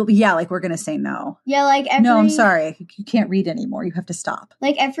 Yeah, like we're going to say no. Yeah, no, I'm sorry. You can't read anymore. You have to stop.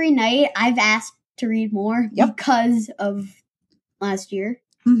 Like every night I've asked to read more because of last year.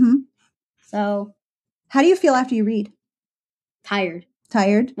 Mm-hmm. So. How do you feel after you read? Tired.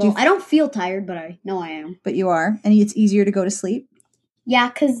 Tired? Well, I don't feel tired, but I know I am. But you are? And it's easier to go to sleep? Yeah,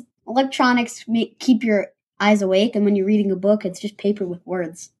 because electronics keep your eyes awake, and when you're reading a book, it's just paper with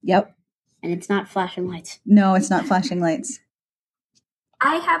words. Yep. And it's not flashing lights. No, it's not flashing lights.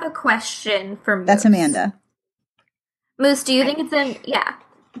 I have a question for Moose. That's Amanda. Moose, do you think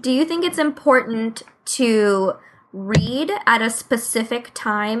it's important to read at a specific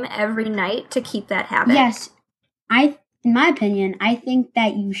time every night to keep that habit? Yes. In my opinion, I think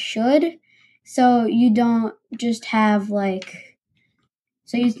that you should, so you don't just have so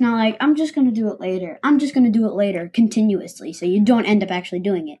it's not like, I'm just going to do it later continuously, so you don't end up actually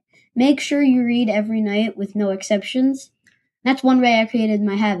doing it. Make sure you read every night with no exceptions. That's one way I created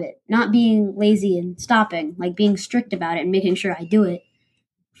my habit. Not being lazy and stopping, being strict about it and making sure I do it.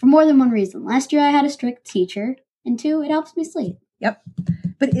 For more than one reason. Last year I had a strict teacher, and 2, it helps me sleep. Yep.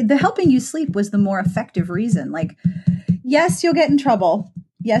 But the helping you sleep was the more effective reason. Yes, you'll get in trouble.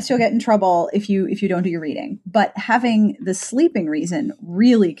 Yes, you'll get in trouble if you don't do your reading. But having the sleeping reason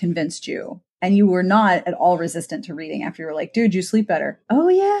really convinced you. And you were not at all resistant to reading after you were like, dude, you sleep better. Oh,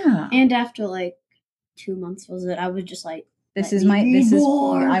 yeah. And after 2 months was it, I was just like, I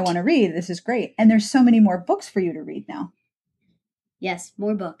want to read. This is great. And there's so many more books for you to read now. Yes,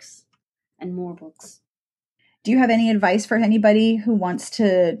 more books and more books. Do you have any advice for anybody who wants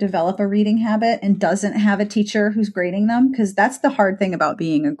to develop a reading habit and doesn't have a teacher who's grading them? Because that's the hard thing about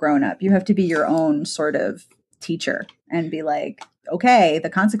being a grown-up. You have to be your own sort of teacher and be like, okay,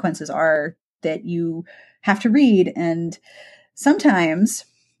 the consequences are that you have to read. And sometimes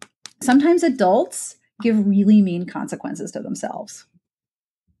Sometimes adults give really mean consequences to themselves.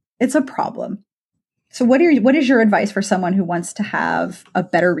 It's a problem. So what is your advice for someone who wants to have a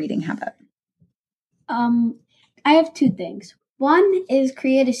better reading habit? I have two things. One is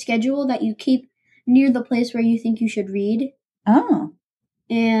create a schedule that you keep near the place where you think you should read. Oh.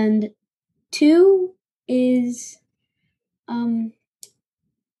 And two is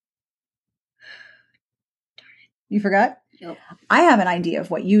You forgot? Nope. I have an idea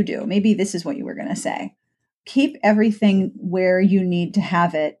of what you do. Maybe this is what you were going to say. Keep everything where you need to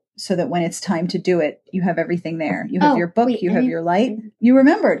have it so that when it's time to do it, you have everything there. You have your book, you have your light. You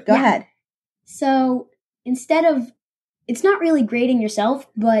remembered. Go ahead. So instead of, it's not really grading yourself,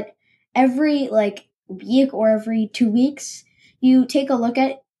 but every week or every 2 weeks, you take a look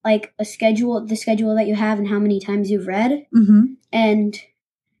at the schedule that you have and how many times you've read, and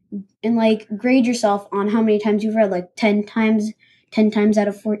grade yourself on how many times you've read. 10 times out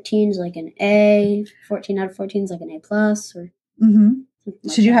of 14 is like an A, 14 out of 14 is like an A plus, or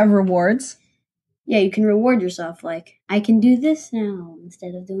should you have rewards? Yeah, you can reward yourself. I can do this now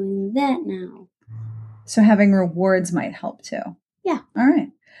instead of doing that now. So having rewards might help too. Yeah. All right.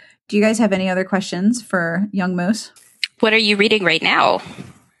 Do you guys have any other questions for young Moose? What are you reading right now?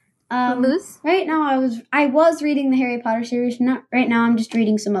 Moose? Right now I was reading the Harry Potter series. Not right now. I'm just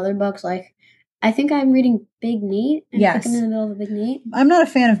reading some other books. I think I'm reading Big Nate. Yes. I'm in the middle of Big Nate. I'm not a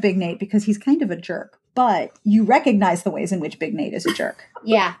fan of Big Nate because he's kind of a jerk, but you recognize the ways in which Big Nate is a jerk.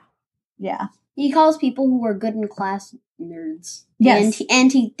 Yeah. Yeah. He calls people who are good in class nerds. Yes.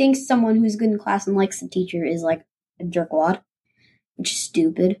 And he thinks someone who's good in class and likes the teacher is a jerkwad, which is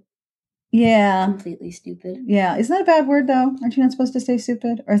stupid. Yeah. Completely stupid. Yeah. Isn't that a bad word, though? Aren't you not supposed to say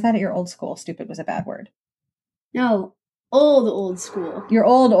stupid? Or is that at your old school? Stupid was a bad word. No. Old school. Your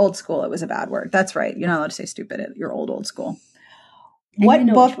old school, it was a bad word. That's right. You're not allowed to say stupid at your old school. What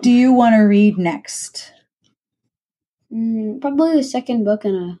book do you want to read next? Probably the second book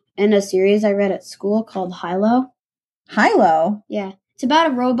in a series I read at school called Hilo. Hilo? Yeah. It's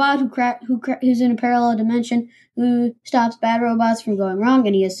about a robot who's in a parallel dimension who stops bad robots from going wrong,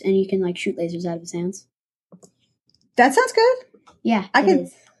 and he can shoot lasers out of his hands. That sounds good. Yeah, it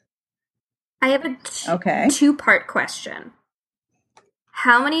is. I have a two-part question.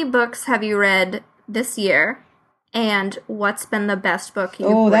 How many books have you read this year, and what's been the best book you've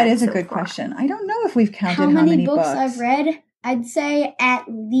read? Oh, that is a good question. I don't know if we've counted how many books I've read. I'd say at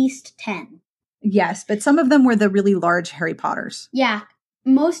least 10. Yes, but some of them were the really large Harry Potters. Yeah,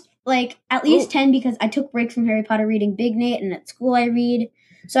 most, at least 10 because I took breaks from Harry Potter reading Big Nate, and at school I read.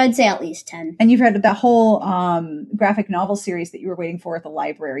 So I'd say at least 10. And you've read that whole graphic novel series that you were waiting for at the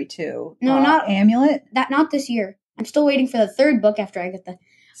library, too. No, not Amulet? Not this year. I'm still waiting for the third book after I get the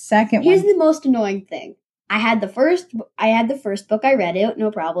second one. Here's the most annoying thing. I had the first book, I read it,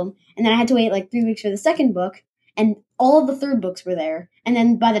 no problem. And then I had to wait 3 weeks for the second book, and all of the third books were there. And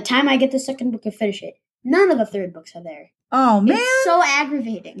then by the time I get the second book and finish it, none of the third books are there. Oh, man. It's so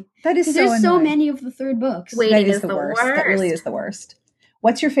aggravating. That is so annoying. There's so annoying. many of the third books. Waiting is the worst. That really is the worst.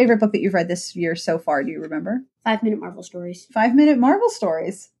 What's your favorite book that you've read this year so far? Do you remember? 5-Minute Marvel Stories. 5-Minute Marvel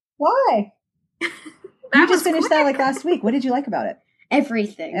Stories. Why? You just finished quick. that last week. What did you like about it?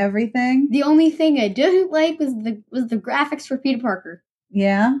 Everything. Everything? The only thing I didn't like was the graphics for Peter Parker.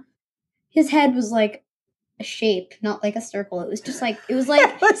 Yeah? His head was a shape, not a circle. It was just it was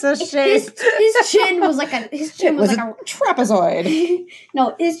a shape. His chin was a trapezoid.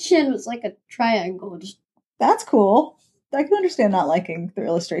 No, his chin was a triangle. That's cool. I can understand not liking the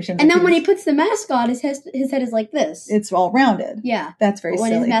illustration. And then when he puts the mask on, his head is like this. It's all rounded. Yeah. That's very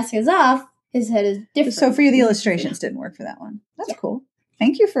silly. When his mask is off, his head is different. So for you, the illustrations didn't work for that one. That's cool.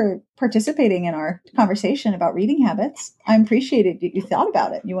 Thank you for participating in our conversation about reading habits. I appreciated you thought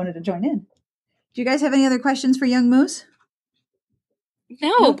about it. You wanted to join in. Do you guys have any other questions for young Moose?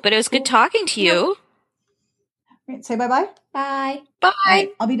 No, but it was good talking to you. All right, say bye-bye. Bye. Bye. All right,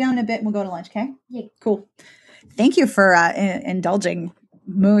 I'll be down in a bit and we'll go to lunch, okay? Yeah. Cool. Thank you for indulging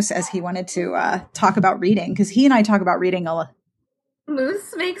Moose as he wanted to talk about reading, because he and I talk about reading a lot.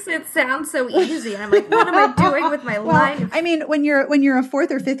 Moose makes it sound so easy. I'm like, what am I doing with my life? I mean, when you're a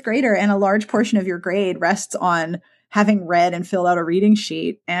 4th or 5th grader and a large portion of your grade rests on having read and filled out a reading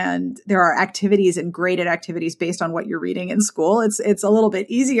sheet, and there are activities and graded activities based on what you're reading in school, it's a little bit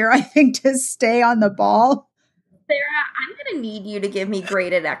easier, I think, to stay on the ball. Sarah, I'm going to need you to give me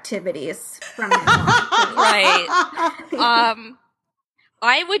graded activities from now on. Right.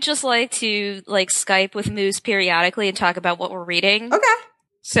 I would just like to Skype with Moose periodically and talk about what we're reading. Okay.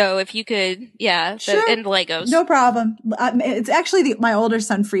 So if you could, Sure. And Legos. No problem. It's actually my older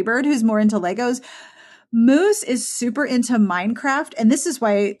son, Freebird, who's more into Legos. Moose is super into Minecraft, and this is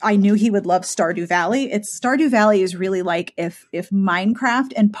why I knew he would love Stardew Valley. Stardew Valley is really like if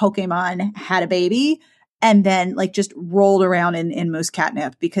Minecraft and Pokemon had a baby and then like just rolled around in Moose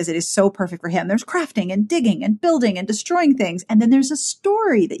catnip, because it is so perfect for him. There's crafting and digging and building and destroying things, and then there's a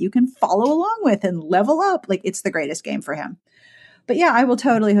story that you can follow along with and level up. Like, it's the greatest game for him. But yeah, I will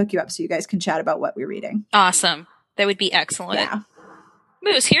totally hook you up so you guys can chat about what we're reading. Awesome. That would be excellent. Yeah.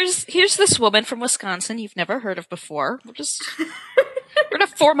 Moose, here's this woman from Wisconsin you've never heard of before. We're gonna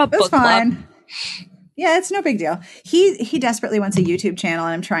form a book club. Yeah, it's no big deal. He desperately wants a YouTube channel,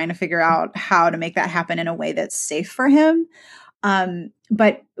 and I'm trying to figure out how to make that happen in a way that's safe for him.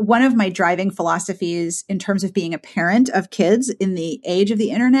 But one of my driving philosophies in terms of being a parent of kids in the age of the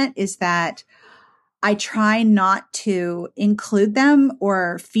internet is that I try not to include them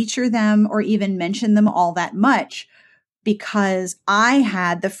or feature them or even mention them all that much, because I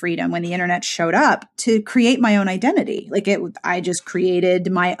had the freedom when the internet showed up to create my own identity. Like, I just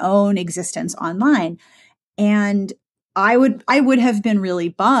created my own existence online. And I would have been really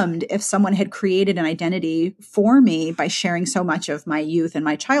bummed if someone had created an identity for me by sharing so much of my youth and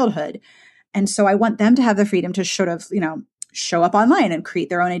my childhood. And so I want them to have the freedom to sort of, show up online and create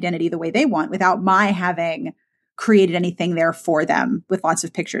their own identity the way they want without my having created anything there for them with lots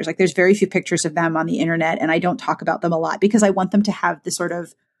of pictures. Like, there's very few pictures of them on the internet, and I don't talk about them a lot because I want them to have the sort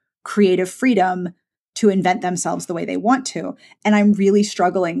of creative freedom to invent themselves the way they want to. And I'm really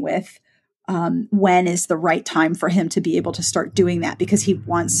struggling with when is the right time for him to be able to start doing that, because he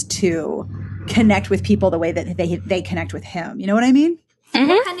wants to connect with people the way that they connect with him. You know what I mean? Mm-hmm.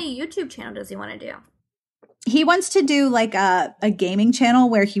 What kind of YouTube channel does he want to do? He wants to do like a gaming channel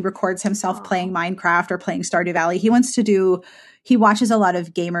where he records himself playing Minecraft or playing Stardew Valley. He watches a lot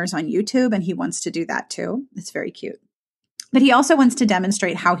of gamers on YouTube, and he wants to do that too. It's very cute. But he also wants to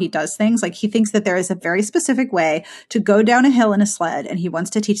demonstrate how he does things. Like, he thinks that there is a very specific way to go down a hill in a sled, and he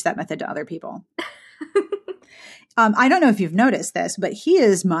wants to teach that method to other people. I don't know if you've noticed this, but he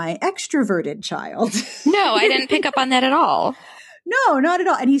is my extroverted child. No, I didn't pick up on that at all. No, not at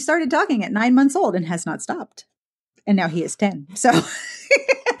all. And he started talking at 9 months old and has not stopped. And now he is 10. So parenting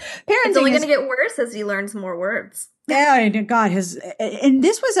it's only going to get worse as he learns more words. Yeah, God, and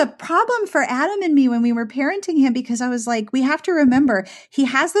this was a problem for Adam and me when we were parenting him, because I was like, we have to remember he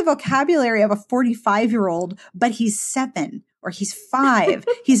has the vocabulary of a 45-year-old, but he's 7 or he's 5.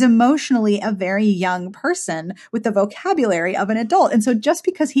 He's emotionally a very young person with the vocabulary of an adult. And so just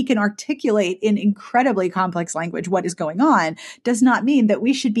because he can articulate in incredibly complex language what is going on does not mean that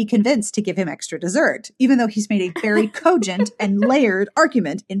we should be convinced to give him extra dessert, even though he's made a very cogent and layered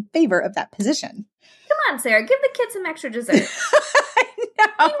argument in favor of that position. Come on, Sarah, give the kids some extra dessert. I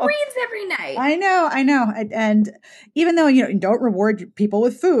know. He reads every night. I know. And even though, don't reward people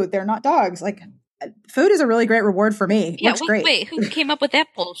with food, they're not dogs. Like, food is a really great reward for me. Yeah, Works great. Wait, who came up with that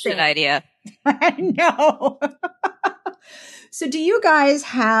bullshit idea? I know. So do you guys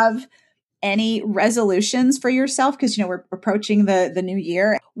have any resolutions for yourself? Because, we're approaching the new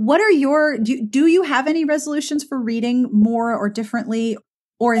year. What are do you have any resolutions for reading more or differently?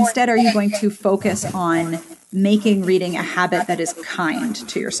 Or instead, are you going to focus on making reading a habit that is kind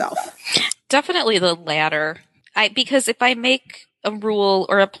to yourself? Definitely the latter. Because if I make a rule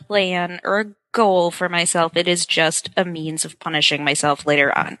or a plan or a goal for myself, it is just a means of punishing myself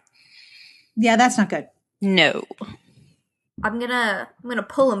later on. Yeah, that's not good. No. I'm gonna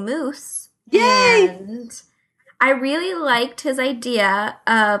pull a moose. Yay! And I really liked his idea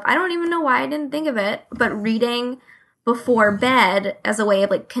of, I don't even know why I didn't think of it, but reading before bed as a way of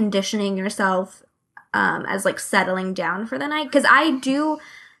like conditioning yourself as like settling down for the night. Because I do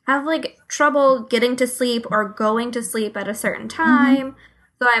have like trouble getting to sleep or going to sleep at a certain time. Mm-hmm.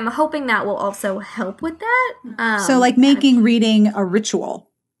 So I'm hoping that will also help with that. So like making reading a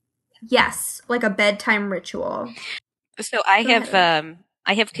ritual. Yes, like a bedtime ritual. So I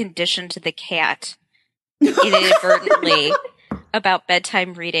have conditioned the cat inadvertently about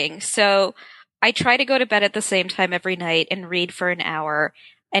bedtime reading. So I try to go to bed at the same time every night and read for an hour.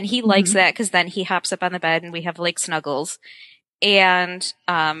 And he likes that because then he hops up on the bed and we have like snuggles. And,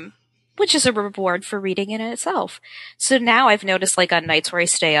 which is a reward for reading in itself. So now I've noticed like on nights where I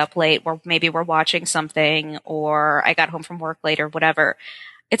stay up late, or maybe we're watching something, or I got home from work late or whatever,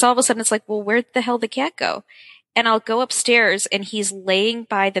 it's all of a sudden it's like, well, where'd the hell did the cat go? And I'll go upstairs and he's laying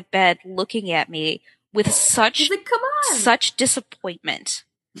by the bed looking at me with such disappointment.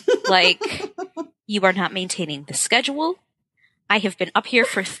 Like, you are not maintaining the schedule. I have been up here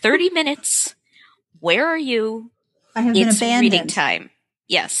for 30 minutes. Where are you? I have been abandoned. Reading time.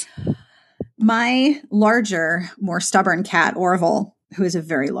 Yes. My larger, more stubborn cat, Orville, who is a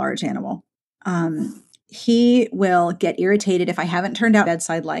very large animal, he will get irritated if I haven't turned out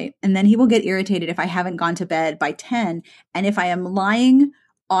bedside light. And then he will get irritated if I haven't gone to bed by 10. And if I am lying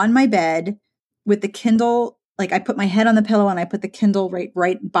on my bed with the Kindle, like I put my head on the pillow and I put the Kindle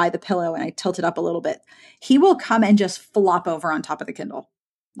right by the pillow and I tilt it up a little bit, he will come and just flop over on top of the Kindle.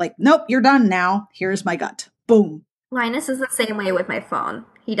 Like, nope, you're done now. Here's my gut. Boom. Linus is the same way with my phone.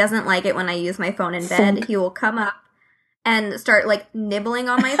 He doesn't like it when I use my phone in bed. Funk. He will come up and start like nibbling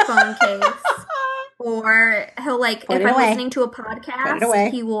on my phone case. Or he'll like, if I'm listening to a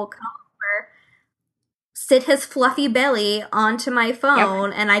podcast, he will come over, sit his fluffy belly onto my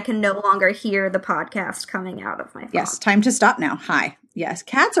phone, and I can no longer hear the podcast coming out of my phone. Yes, time to stop now. Hi. Yes,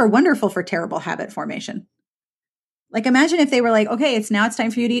 cats are wonderful for terrible habit formation. Like, imagine if they were like, okay, it's time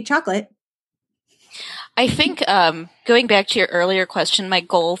for you to eat chocolate. I think going back to your earlier question, my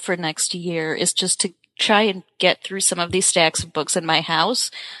goal for next year is just to try and get through some of these stacks of books in my house,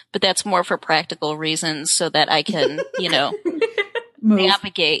 but that's more for practical reasons so that I can,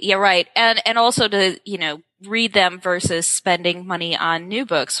 navigate. Yeah, right. And also to, read them versus spending money on new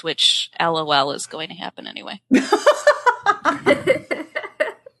books, which LOL is going to happen anyway.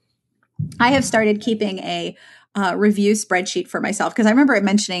 I have started keeping a review spreadsheet for myself because I remember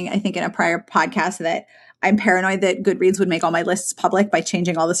mentioning, I think in a prior podcast, that I'm paranoid that Goodreads would make all my lists public by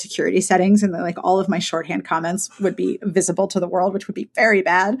changing all the security settings, and then like all of my shorthand comments would be visible to the world, which would be very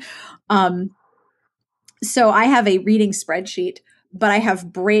bad. So I have a reading spreadsheet, but I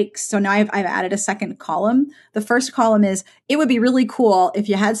have breaks. So now I've added a second column. The first column is, it would be really cool if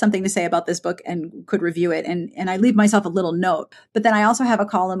you had something to say about this book and could review it. And I leave myself a little note. But then I also have a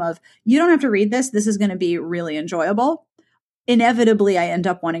column of, you don't have to read this. This is going to be really enjoyable. Inevitably, I end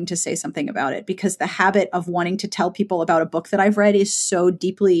up wanting to say something about it because the habit of wanting to tell people about a book that I've read is so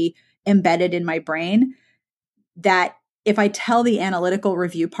deeply embedded in my brain that if I tell the analytical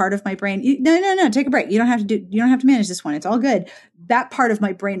review part of my brain, no, take a break. You don't have to manage this one. It's all good. That part of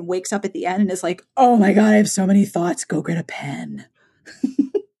my brain wakes up at the end and is like, oh my God, I have so many thoughts. Go get a pen.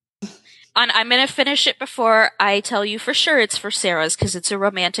 I'm going to finish it before I tell you for sure it's for Sarah's because it's a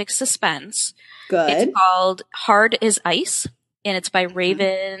romantic suspense. Good. It's called Hard as Ice, and it's by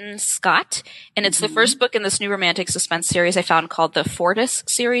Raven Scott. And it's the first book in this new romantic suspense series I found called the Fortis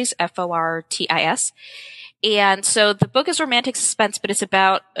series, Fortis. And so the book is romantic suspense, but it's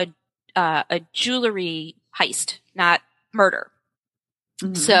about a jewelry heist, not murder.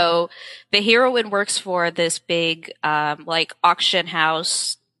 Mm-hmm. So the heroine works for this big, auction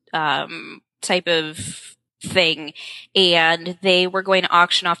house, type of thing. And they were going to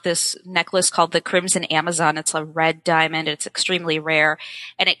auction off this necklace called the Crimson Amazon. It's a red diamond. It's extremely rare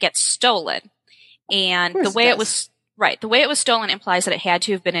and it gets stolen. And the way it was stolen implies that it had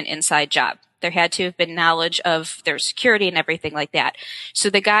to have been an inside job. There had to have been knowledge of their security and everything like that. So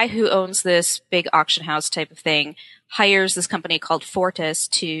the guy who owns this big auction house type of thing hires this company called Fortis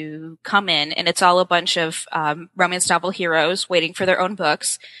to come in, and it's all a bunch of romance novel heroes waiting for their own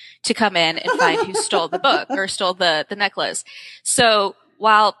books to come in and find who stole the book or stole the necklace. So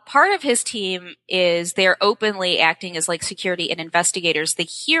while part of his team is they're openly acting as like security and investigators, the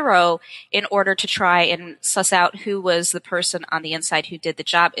hero, in order to try and suss out who was the person on the inside who did the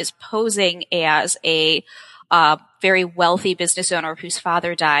job, is posing as a very wealthy business owner whose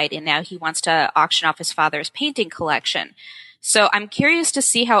father died, and now he wants to auction off his father's painting collection. So I'm curious to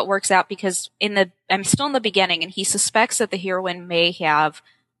see how it works out because I'm still in the beginning, and he suspects that the heroine may have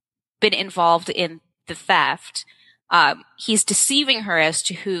been involved in the theft. He's deceiving her as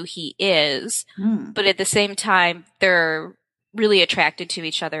to who he is, but at the same time, they're really attracted to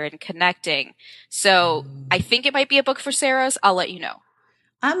each other and connecting. So I think it might be a book for Sarah's. I'll let you know.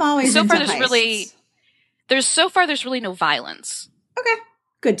 I'm always so into far. heists. There's really no violence. Okay,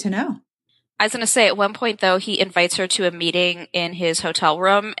 good to know. I was going to say at one point though, he invites her to a meeting in his hotel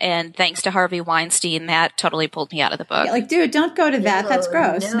room, and thanks to Harvey Weinstein, that totally pulled me out of the book. Yeah, like, dude, don't go to that. That's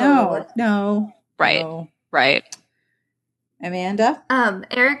gross. No. Right. No. Right. Amanda?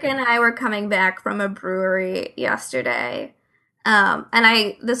 Eric and I were coming back from a brewery yesterday.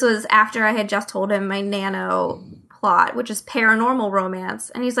 This was after I had just told him my Nano plot, which is paranormal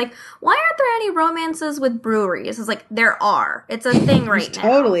romance. And he's like, why aren't there any romances with breweries? It's like, there are. It's a thing right now.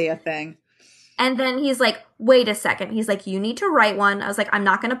 Totally a thing. And then he's like, wait a second. He's like, you need to write one. I was like, I'm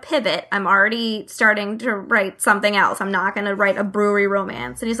not going to pivot. I'm already starting to write something else. I'm not going to write a brewery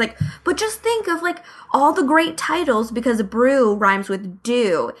romance. And he's like, but just think of like all the great titles because brew rhymes with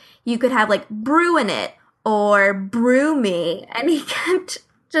do. You could have like brew in it or brew me. And he kept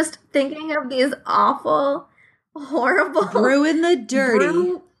just thinking of these awful, horrible. Brewing the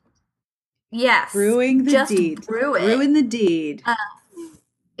dirty. Yes. Brewing the just deed. Brew it. Brewing the deed.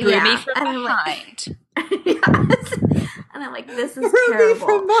 Brew me from behind. Yes. And I'm like, this is Throw me terrible.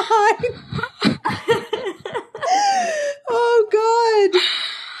 from behind. Oh, God.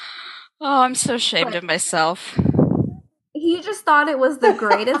 Oh, I'm so ashamed of myself. He just thought it was the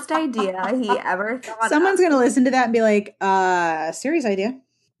greatest idea he ever thought Someone's of. going to listen to that and be like, serious idea.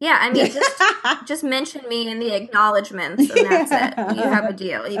 Yeah, I mean, just mention me in the acknowledgments, and that's it. You have a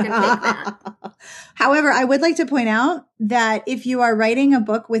deal. You can take that. However, I would like to point out that if you are writing a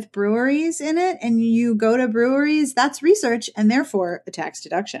book with breweries in it and you go to breweries, that's research and therefore a tax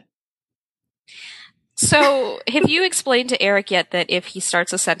deduction. So, have you explained to Eric yet that if he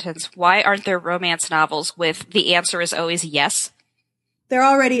starts a sentence, why aren't there romance novels with the answer is always yes? There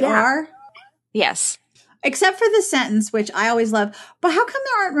already are. Yes. Except for the sentence, which I always love. But how come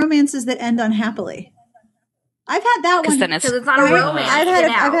there aren't romances that end unhappily? I've had that one. Because it's not a romance.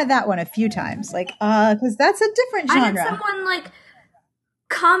 I've had that one a few times. Like, because that's a different genre. I had someone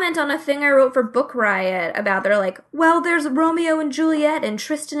comment on a thing I wrote for Book Riot about. They're like, well, there's Romeo and Juliet and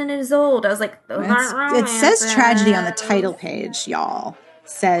Tristan and Isolde. I was like, those aren't romances. It says tragedy on the title page, y'all.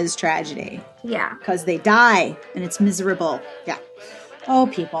 Says tragedy. Yeah. Because they die and it's miserable. Yeah. Oh,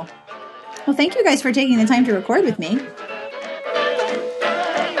 people. Well, thank you guys for taking the time to record with me.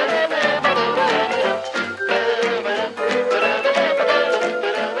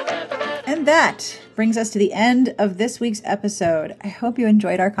 And that brings us to the end of this week's episode. I hope you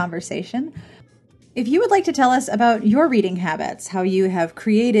enjoyed our conversation. If you would like to tell us about your reading habits, how you have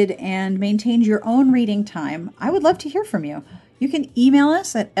created and maintained your own reading time, I would love to hear from you. You can email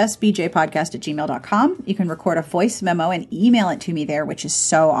us at sbjpodcast@gmail.com. You can record a voice memo and email it to me there, which is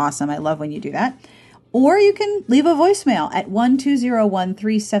so awesome. I love when you do that. Or you can leave a voicemail at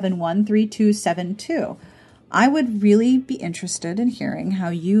 1-201-371-3272. I would really be interested in hearing how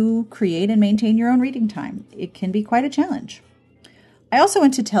you create and maintain your own reading time. It can be quite a challenge. I also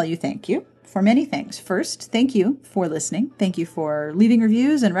want to tell you thank you for many things. First, thank you for listening. Thank you for leaving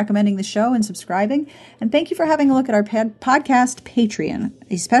reviews and recommending the show and subscribing. And thank you for having a look at our podcast Patreon.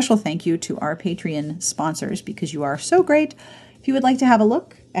 A special thank you to our Patreon sponsors because you are so great. If you would like to have a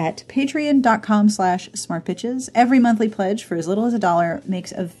look at patreon.com/smartpitches, every monthly pledge for as little as $1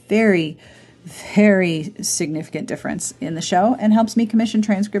 makes a very, very significant difference in the show and helps me commission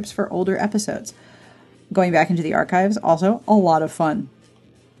transcripts for older episodes. Going back into the archives, also a lot of fun.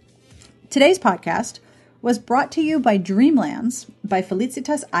 Today's podcast was brought to you by Dreamlands by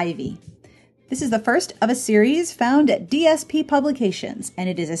Felicitas Ivy. This is the first of a series found at DSP Publications, and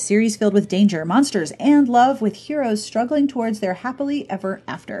it is a series filled with danger, monsters, and love with heroes struggling towards their happily ever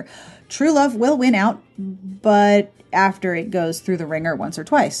after. True love will win out, but after it goes through the ringer once or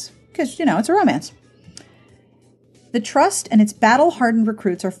twice, because, it's a romance. The Trust and its battle-hardened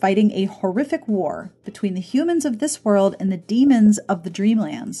recruits are fighting a horrific war between the humans of this world and the demons of the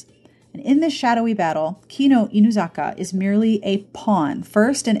Dreamlands. And in this shadowy battle, Kino Inuzaka is merely a pawn.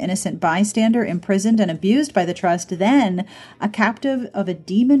 First, an innocent bystander imprisoned and abused by the Trust, then a captive of a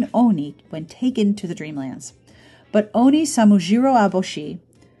demon Oni when taken to the Dreamlands. But Oni Samujiro Aboshi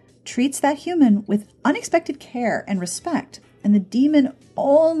treats that human with unexpected care and respect, and the demon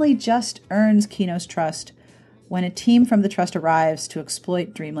only just earns Kino's trust when a team from the Trust arrives to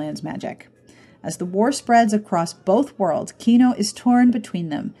exploit Dreamland's magic. As the war spreads across both worlds, Kino is torn between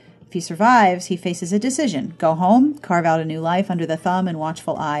them. If he survives, he faces a decision: go home, carve out a new life under the thumb and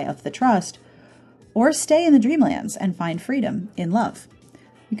watchful eye of the Trust, or stay in the Dreamlands and find freedom in love.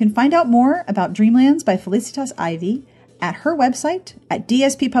 You can find out more about Dreamlands by Felicitas Ivy at her website at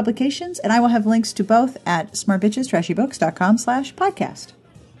DSP Publications, and I will have links to both at smartbitchestrashybooks.com/podcast.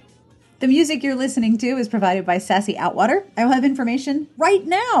 The music you're listening to is provided by Sassy Outwater. I will have information right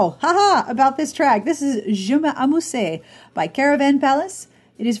now, about this track. This is Je m'amuse by Caravan Palace.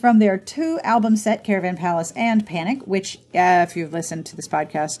 It is from their 2-album set, Caravan Palace and Panic, which, if you've listened to this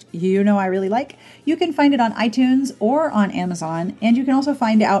podcast, you know I really like. You can find it on iTunes or on Amazon, and you can also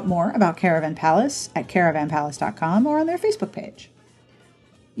find out more about Caravan Palace at caravanpalace.com or on their Facebook page.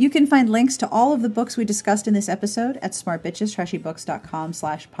 You can find links to all of the books we discussed in this episode at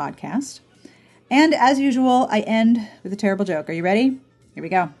smartbitchestrashybooks.com/podcast. And as usual, I end with a terrible joke. Are you ready? Here we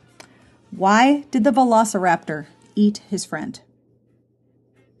go. Why did the velociraptor eat his friend?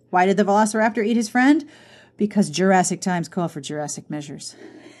 Why did the velociraptor eat his friend? Because Jurassic times call for Jurassic measures.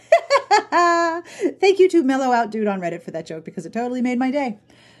 Thank you to Mellow Out Dude on Reddit for that joke because it totally made my day.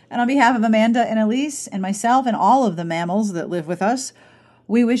 And on behalf of Amanda and Elyse and myself and all of the mammals that live with us,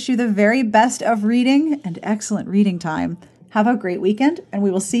 we wish you the very best of reading and excellent reading time. Have a great weekend, and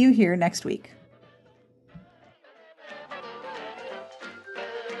we will see you here next week.